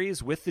Bridge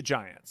series with the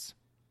Giants.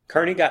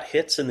 Carney got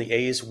hits in the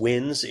A's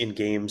wins in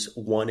games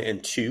 1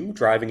 and 2,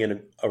 driving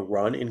in a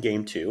run in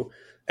game 2.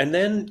 And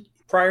then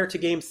prior to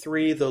game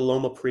 3, the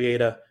Loma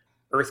Prieta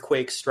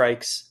earthquake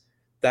strikes.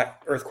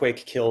 That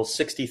earthquake kills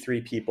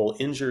 63 people,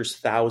 injures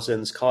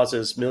thousands,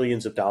 causes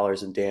millions of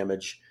dollars in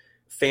damage.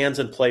 Fans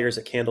and players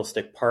at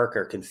Candlestick Park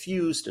are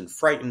confused and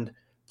frightened.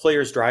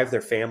 Players drive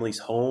their families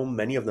home,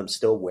 many of them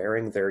still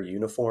wearing their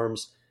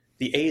uniforms.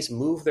 The A's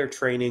move their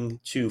training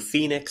to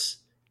Phoenix,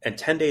 and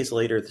 10 days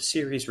later, the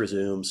series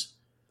resumes.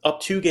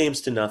 Up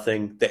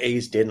 2-0, the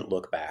A's didn't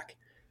look back.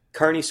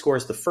 Carney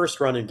scores the first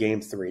run in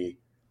game 3,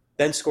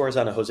 then scores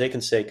on a Jose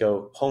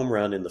Canseco home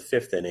run in the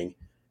 5th inning,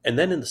 and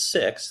then in the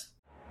 6th,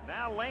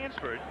 now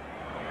Lansford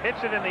hits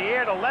it in the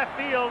air to left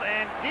field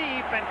and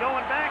deep, and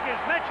going back is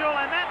Mitchell,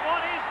 and that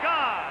one is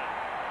gone.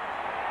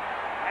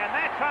 And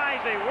that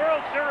ties a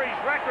World Series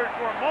record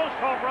for most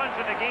home runs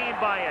in a game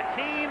by a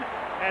team,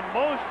 and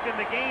most in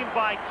the game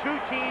by 2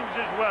 teams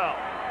as well.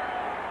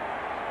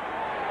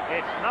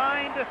 It's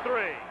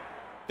 9-3.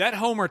 That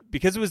homer,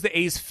 because it was the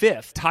A's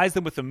 5th, ties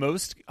them with the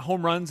most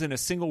home runs in a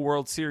single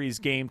World Series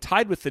game,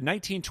 tied with the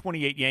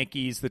 1928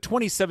 Yankees, the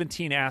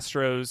 2017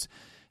 Astros,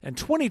 and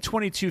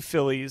 2022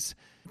 Phillies.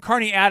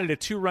 Carney added a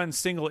 2-run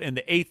single in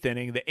the 8th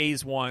inning. The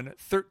A's won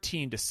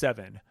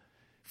 13-7.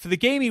 For the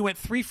game, he went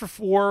 3 for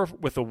 4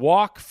 with a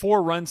walk,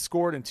 4 runs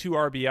scored, and 2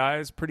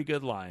 RBIs. Pretty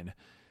good line.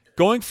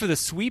 Going for the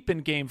sweep in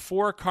Game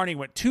 4, Carney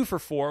went 2 for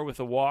 4 with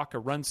a walk, a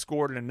run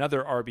scored, and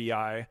another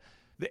RBI.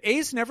 The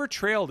A's never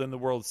trailed in the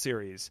World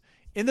Series.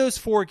 In those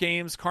 4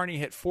 games, Carney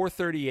hit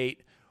 .438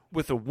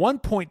 with a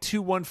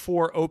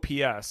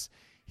 1.214 OPS.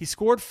 He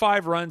scored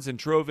 5 runs and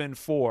drove in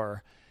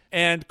 4.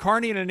 And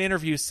Carney in an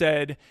interview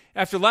said,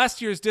 after last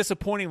year's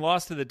disappointing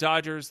loss to the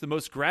Dodgers, the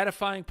most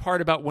gratifying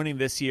part about winning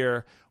this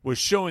year was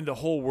showing the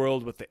whole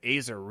world what the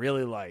A's are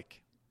really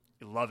like.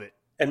 You love it.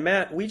 And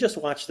Matt, we just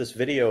watched this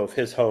video of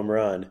his home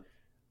run.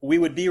 We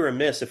would be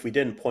remiss if we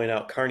didn't point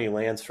out Carney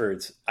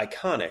Lansford's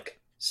iconic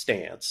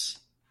stance.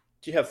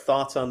 Do you have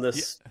thoughts on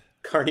this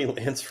Carney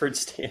Lansford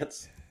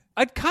stance?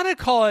 I'd kind of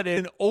call it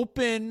an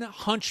open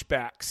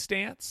hunchback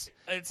stance.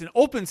 It's an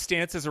open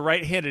stance as a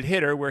right-handed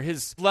hitter where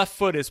his left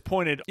foot is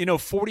pointed,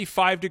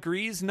 45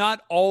 degrees,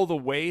 not all the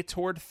way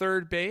toward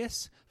third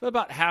base, but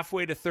about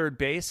halfway to third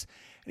base.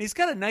 And he's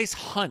got a nice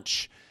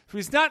hunch. So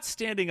he's not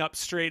standing up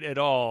straight at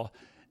all.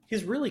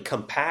 He's really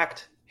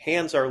compact.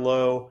 Hands are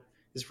low.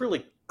 He's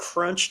really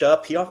crunched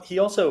up. He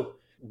also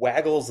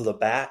waggles the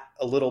bat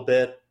a little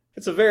bit.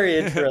 It's a very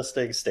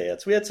interesting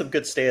stance. We had some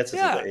good stances in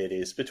the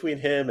 80s between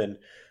him and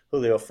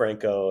Julio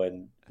Franco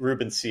and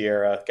Ruben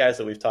Sierra, guys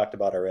that we've talked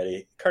about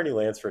already. Carney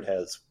Lansford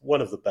has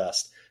one of the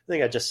best. I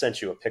think I just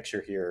sent you a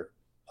picture here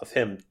of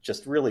him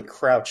just really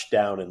crouched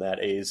down in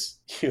that A's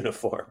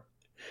uniform.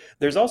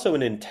 There's also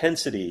an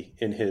intensity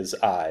in his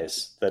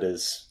eyes that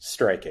is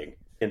striking.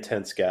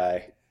 Intense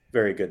guy,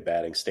 very good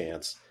batting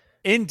stance.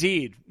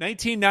 Indeed.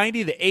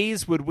 1990, the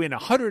A's would win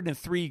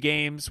 103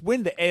 games,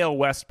 win the AL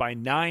West by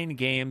 9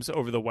 games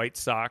over the White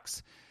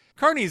Sox.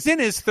 Carney's in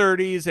his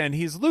 30s, and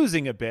he's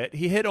losing a bit.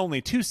 He hit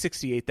only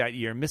 .268 that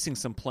year, missing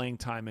some playing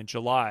time in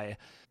July.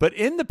 But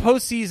in the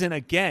postseason,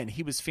 again,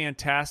 he was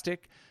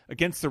fantastic.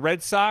 Against the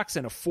Red Sox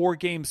in a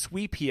 4-game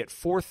sweep, he hit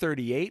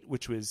 .438,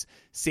 which was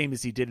same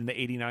as he did in the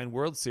 '89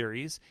 World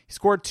Series. He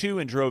scored 2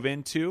 and drove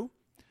in 2.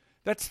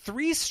 That's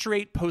 3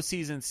 straight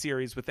postseason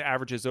series with the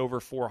averages over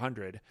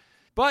 400.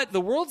 But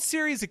the World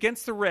Series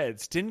against the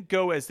Reds didn't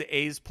go as the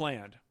A's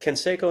planned.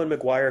 Canseco and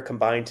McGuire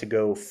combined to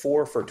go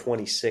 4 for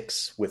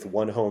 26 with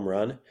 1 home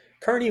run.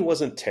 Carney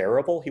wasn't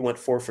terrible. He went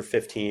 4 for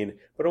 15,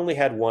 but only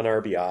had 1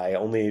 RBI,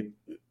 only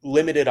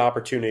limited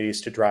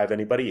opportunities to drive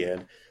anybody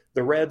in.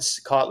 The Reds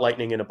caught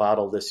lightning in a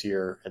bottle this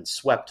year and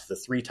swept the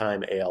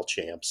 3-time AL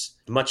champs,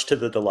 much to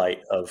the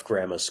delight of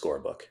Grandma's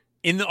scorebook.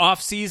 In the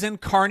offseason,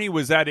 Carney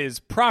was at his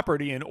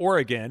property in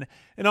Oregon,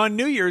 and on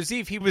New Year's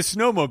Eve, he was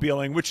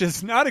snowmobiling, which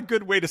is not a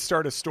good way to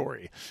start a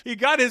story. He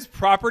got his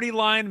property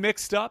line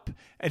mixed up,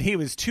 and he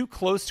was too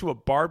close to a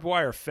barbed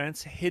wire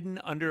fence hidden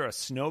under a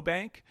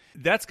snowbank.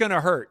 That's going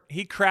to hurt.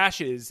 He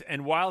crashes,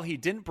 and while he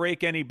didn't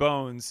break any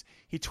bones,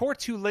 he tore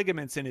 2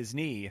 ligaments in his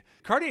knee.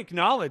 Carney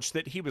acknowledged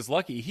that he was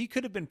lucky. He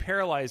could have been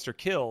paralyzed or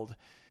killed.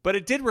 But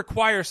it did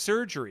require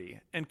surgery,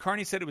 and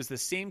Carney said it was the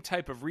same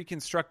type of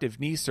reconstructive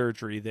knee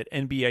surgery that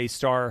NBA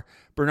star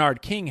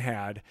Bernard King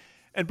had.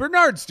 And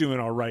Bernard's doing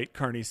all right,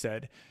 Carney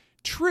said.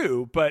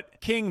 True,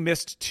 but King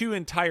missed 2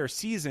 entire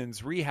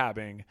seasons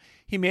rehabbing.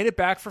 He made it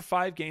back for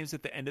 5 games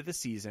at the end of the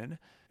season.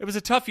 It was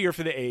a tough year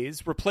for the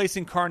A's.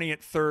 Replacing Carney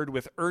at third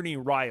with Ernie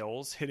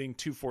Riles, hitting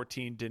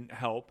 .214, didn't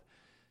help.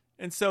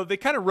 And so they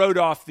kind of rode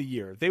off the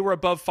year. They were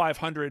above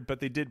 500,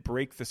 but they did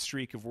break the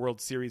streak of World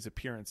Series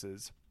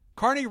appearances.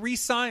 Carney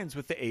re-signs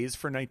with the A's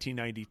for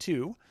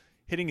 1992,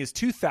 hitting his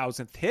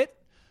 2,000th hit,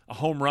 a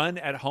home run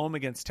at home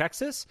against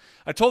Texas.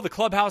 I told the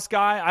clubhouse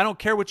guy, I don't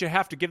care what you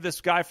have to give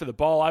this guy for the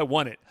ball, I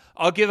want it.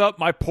 I'll give up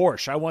my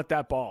Porsche, I want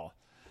that ball.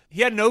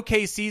 He had an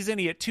okay season.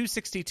 He hit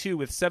 .262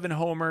 with 7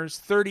 homers,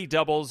 30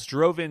 doubles,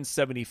 drove in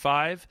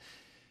 75.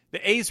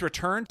 The A's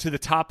returned to the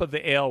top of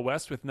the AL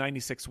West with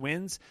 96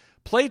 wins,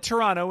 played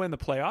Toronto in the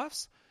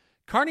playoffs.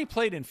 Carney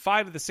played in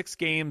 5 of the 6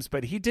 games,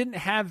 but he didn't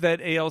have that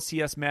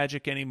ALCS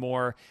magic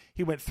anymore.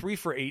 He went 3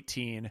 for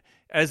 18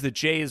 as the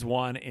Jays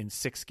won in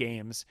 6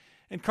 games.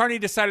 And Carney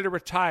decided to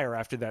retire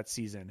after that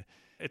season.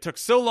 It took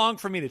so long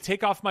for me to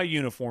take off my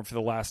uniform for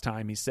the last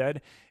time, he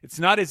said. It's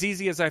not as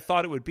easy as I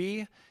thought it would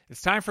be.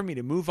 It's time for me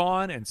to move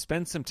on and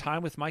spend some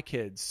time with my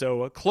kids.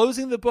 So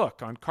closing the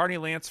book on Carney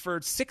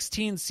Lansford,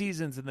 16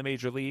 seasons in the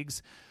major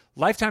leagues,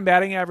 lifetime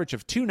batting average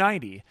of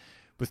 .290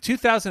 with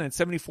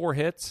 2,074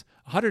 hits,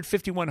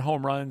 151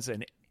 home runs,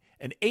 and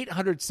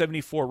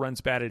 874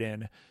 runs batted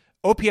in.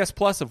 OPS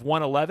plus of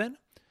 111,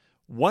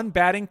 1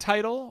 batting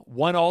title,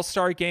 1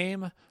 All-Star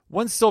game,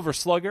 1 Silver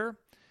Slugger,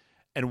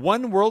 and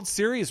 1 World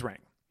Series ring.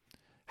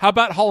 How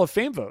about Hall of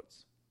Fame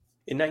votes?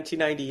 In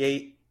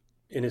 1998,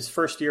 in his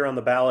first year on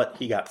the ballot,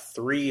 he got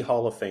 3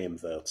 Hall of Fame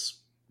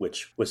votes,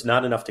 which was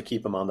not enough to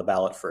keep him on the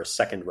ballot for a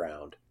second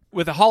round.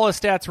 With a Hall of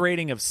Stats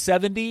rating of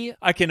 70,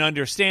 I can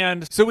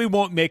understand, so we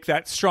won't make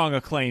that strong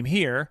a claim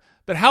here.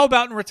 But how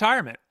about in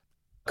retirement?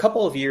 A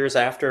couple of years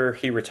after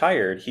he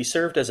retired, he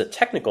served as a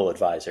technical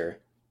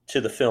advisor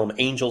to the film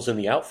Angels in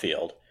the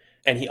Outfield,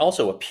 and he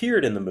also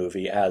appeared in the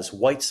movie as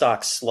White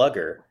Sox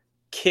slugger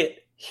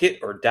Kit Hit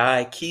or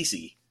Die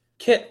Kesey.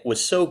 Kit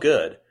was so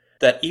good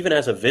that even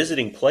as a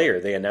visiting player,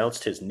 they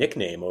announced his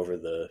nickname over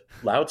the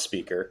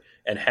loudspeaker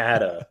and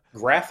had a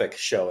graphic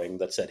showing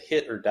that said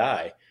Hit or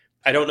Die.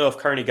 I don't know if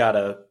Carney got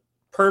a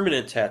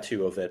permanent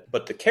tattoo of it,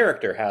 but the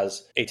character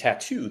has a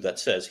tattoo that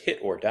says Hit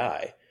or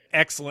Die.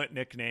 Excellent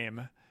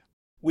nickname.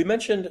 We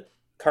mentioned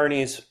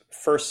Carney's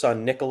first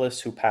son, Nicholas,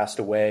 who passed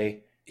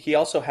away. He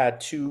also had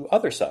 2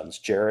 other sons,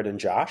 Jared and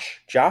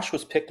Josh. Josh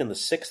was picked in the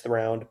 6th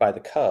round by the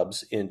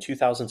Cubs in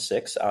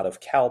 2006 out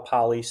of Cal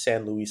Poly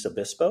San Luis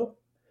Obispo,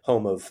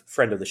 home of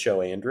friend of the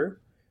show, Andrew.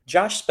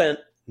 Josh spent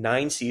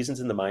 9 seasons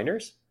in the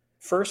minors,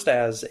 first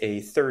as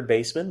a third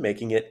baseman,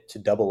 making it to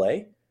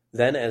Double-A,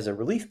 then as a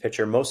relief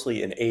pitcher,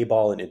 mostly in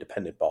A-ball and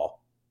independent ball.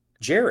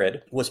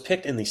 Jared was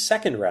picked in the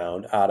 2nd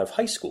round out of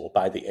high school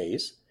by the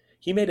A's.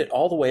 He made it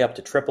all the way up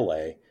to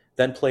Triple-A,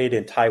 then played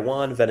in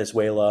Taiwan,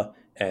 Venezuela,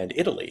 and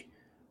Italy.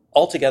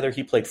 Altogether,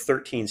 he played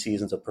 13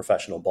 seasons of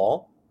professional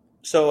ball.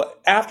 So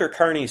after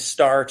Carney's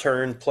star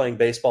turn playing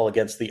baseball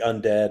against the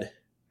undead,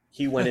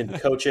 he went into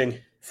coaching,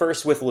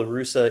 first with La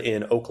Russa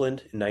in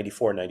Oakland in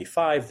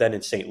 94-95, then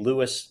in St.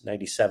 Louis,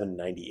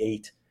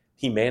 97-98.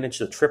 He managed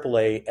the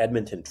AAA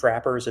Edmonton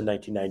Trappers in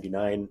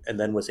 1999 and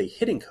then was a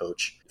hitting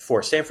coach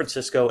for San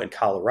Francisco and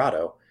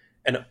Colorado,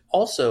 and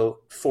also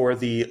for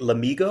the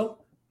Lamigo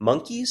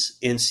Monkeys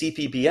in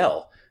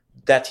CPBL.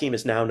 That team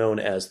is now known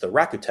as the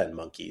Rakuten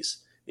Monkeys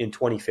in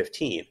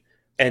 2015.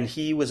 And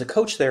he was a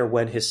coach there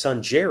when his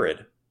son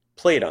Jared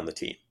played on the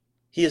team.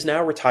 He is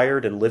now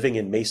retired and living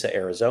in Mesa,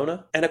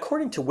 Arizona. And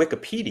according to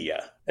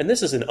Wikipedia, and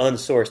this is an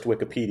unsourced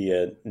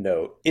Wikipedia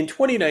note, in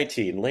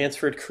 2019,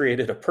 Lansford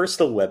created a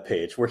personal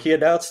webpage where he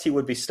announced he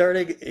would be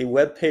starting a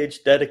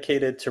webpage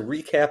dedicated to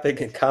recapping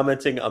and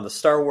commenting on the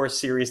Star Wars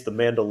series The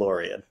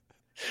Mandalorian.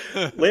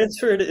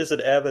 Lansford is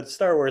an avid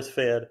Star Wars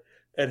fan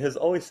and has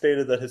always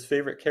stated that his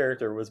favorite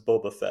character was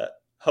Boba Fett.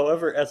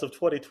 However, as of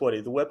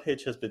 2020, the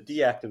webpage has been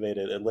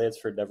deactivated and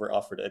Lansford never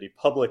offered any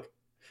public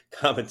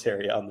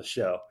commentary on the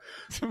show.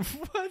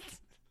 What?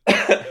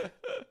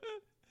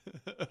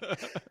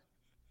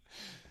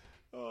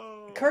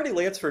 Carney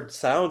Lansford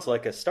sounds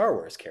like a Star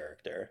Wars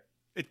character.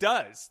 It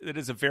does. It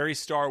is a very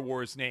Star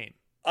Wars name.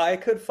 I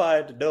could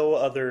find no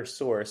other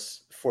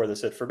source for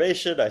this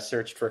information. I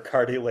searched for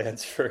Carney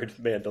Lansford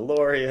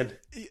Mandalorian.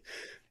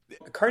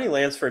 Carney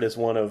Lansford is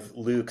one of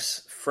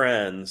Luke's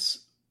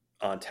friends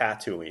on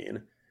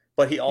Tatooine,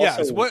 but he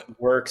also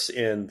works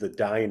in the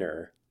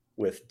diner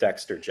with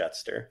Dexter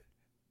Jettster.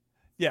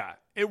 Yeah,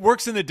 it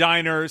works in the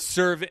diner,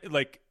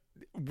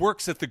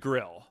 works at the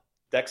grill.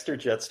 Dexter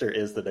Jettster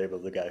is the name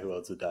of the guy who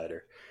owns the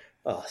diner.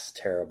 Oh, it's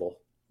terrible.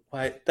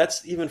 Why?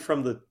 That's even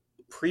from the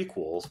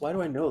prequels. Why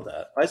do I know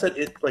that? Why is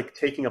that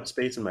taking up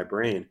space in my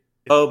brain?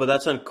 Oh, but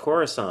that's on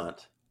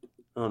Coruscant.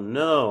 Oh,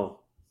 no.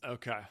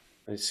 Okay.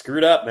 I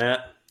screwed up, Matt.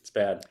 It's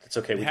bad. It's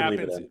okay. We can leave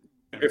it in.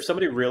 If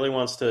somebody really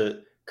wants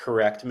to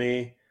correct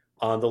me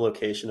on the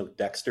location of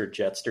Dexter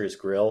Jettster's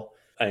grill,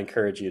 I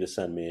encourage you to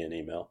send me an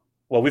email.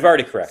 Well, we've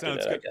already corrected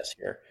it, I guess,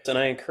 here. And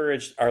I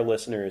encourage our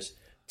listeners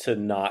to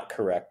not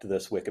correct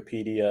this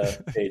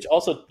Wikipedia page.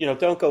 Also,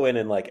 don't go in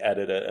and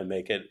edit it and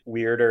make it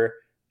weirder.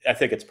 I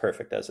think it's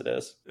perfect as it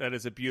is. That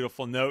is a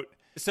beautiful note.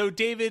 So,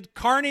 David,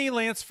 Carney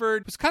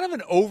Lansford was kind of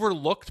an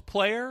overlooked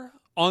player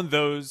on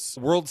those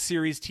World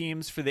Series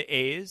teams for the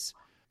A's.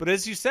 But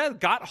as you said,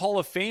 got Hall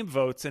of Fame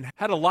votes and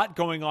had a lot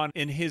going on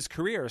in his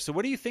career. So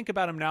what do you think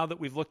about him now that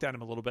we've looked at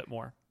him a little bit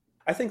more?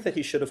 I think that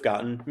he should have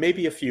gotten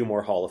maybe a few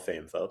more Hall of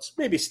Fame votes,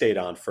 maybe stayed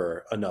on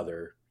for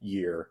another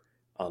year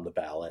on the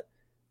ballot.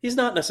 He's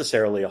not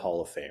necessarily a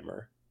Hall of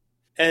Famer,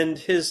 and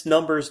his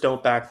numbers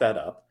don't back that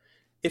up.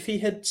 If he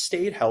had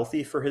stayed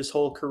healthy for his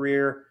whole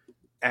career,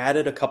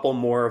 added a couple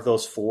more of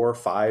those 4 or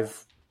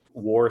 5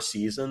 war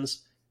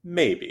seasons,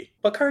 maybe.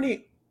 But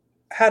Carney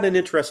had an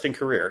interesting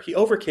career. He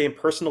overcame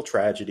personal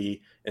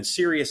tragedy and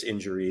serious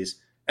injuries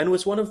and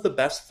was one of the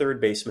best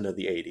third basemen of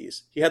the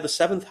 80s. He had the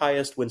 7th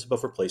highest wins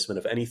above replacement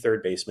of any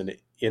third baseman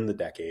in the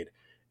decade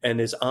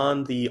and is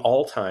on the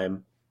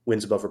all-time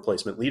wins above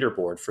replacement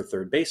leaderboard for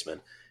third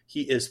baseman.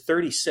 He is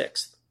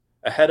 36th,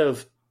 ahead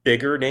of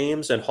bigger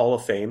names and Hall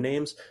of Fame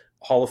names.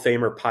 Hall of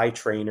Famer Pie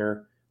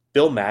Traynor,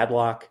 Bill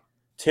Madlock,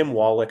 Tim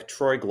Wallach,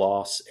 Troy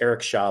Gloss,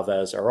 Eric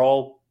Chavez are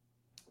all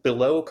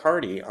below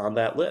Carney on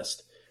that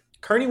list.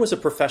 Carney was a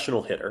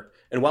professional hitter,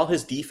 and while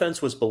his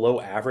defense was below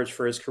average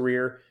for his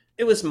career,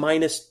 it was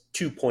minus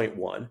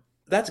 2.1.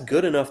 That's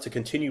good enough to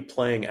continue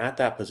playing at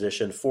that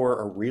position for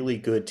a really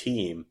good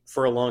team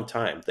for a long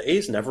time. The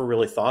A's never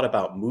really thought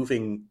about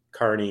moving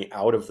Carney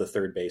out of the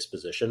third base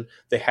position.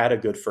 They had a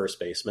good first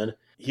baseman.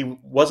 He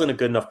wasn't a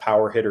good enough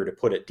power hitter to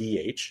put at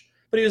DH,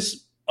 but he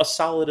was a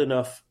solid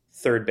enough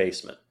third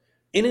baseman.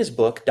 In his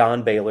book,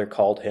 Don Baylor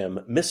called him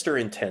Mr.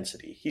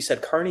 Intensity. He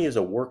said Carney is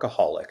a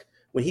workaholic.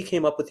 When he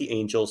came up with the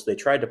Angels, they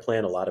tried to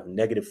plant a lot of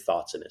negative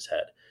thoughts in his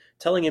head,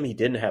 telling him he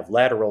didn't have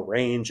lateral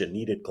range and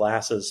needed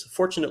glasses.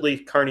 Fortunately,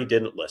 Carney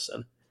didn't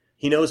listen.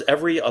 He knows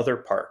every other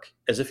park,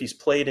 as if he's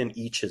played in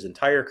each his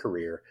entire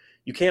career.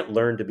 You can't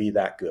learn to be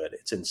that good.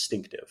 It's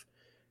instinctive.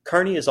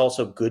 Carney is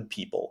also good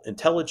people,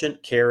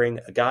 intelligent, caring,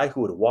 a guy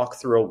who would walk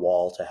through a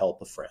wall to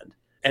help a friend.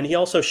 And he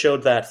also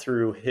showed that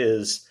through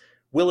his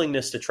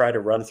willingness to try to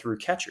run through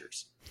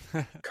catchers.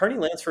 Carney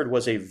Lansford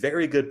was a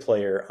very good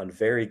player on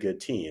very good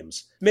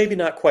teams. Maybe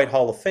not quite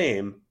Hall of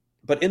Fame,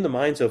 but in the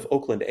minds of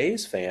Oakland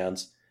A's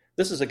fans,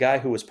 this is a guy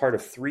who was part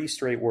of 3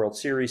 straight World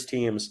Series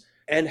teams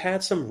and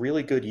had some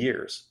really good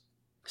years.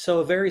 So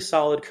a very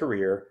solid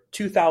career,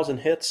 2,000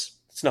 hits,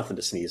 it's nothing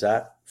to sneeze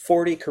at.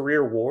 40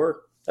 career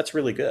WAR, that's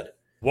really good.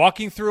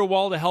 Walking through a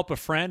wall to help a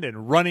friend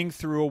and running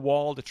through a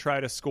wall to try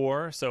to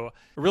score. So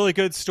a really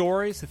good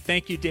story. So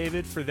thank you,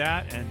 David, for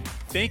that. And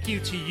thank you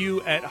to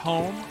you at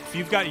home. If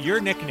you've got your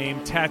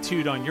nickname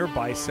tattooed on your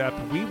bicep,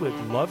 we would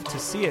love to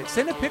see it.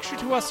 Send a picture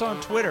to us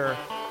on Twitter.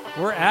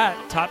 We're at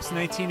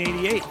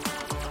Tops1988.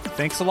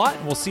 Thanks a lot,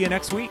 and we'll see you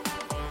next week.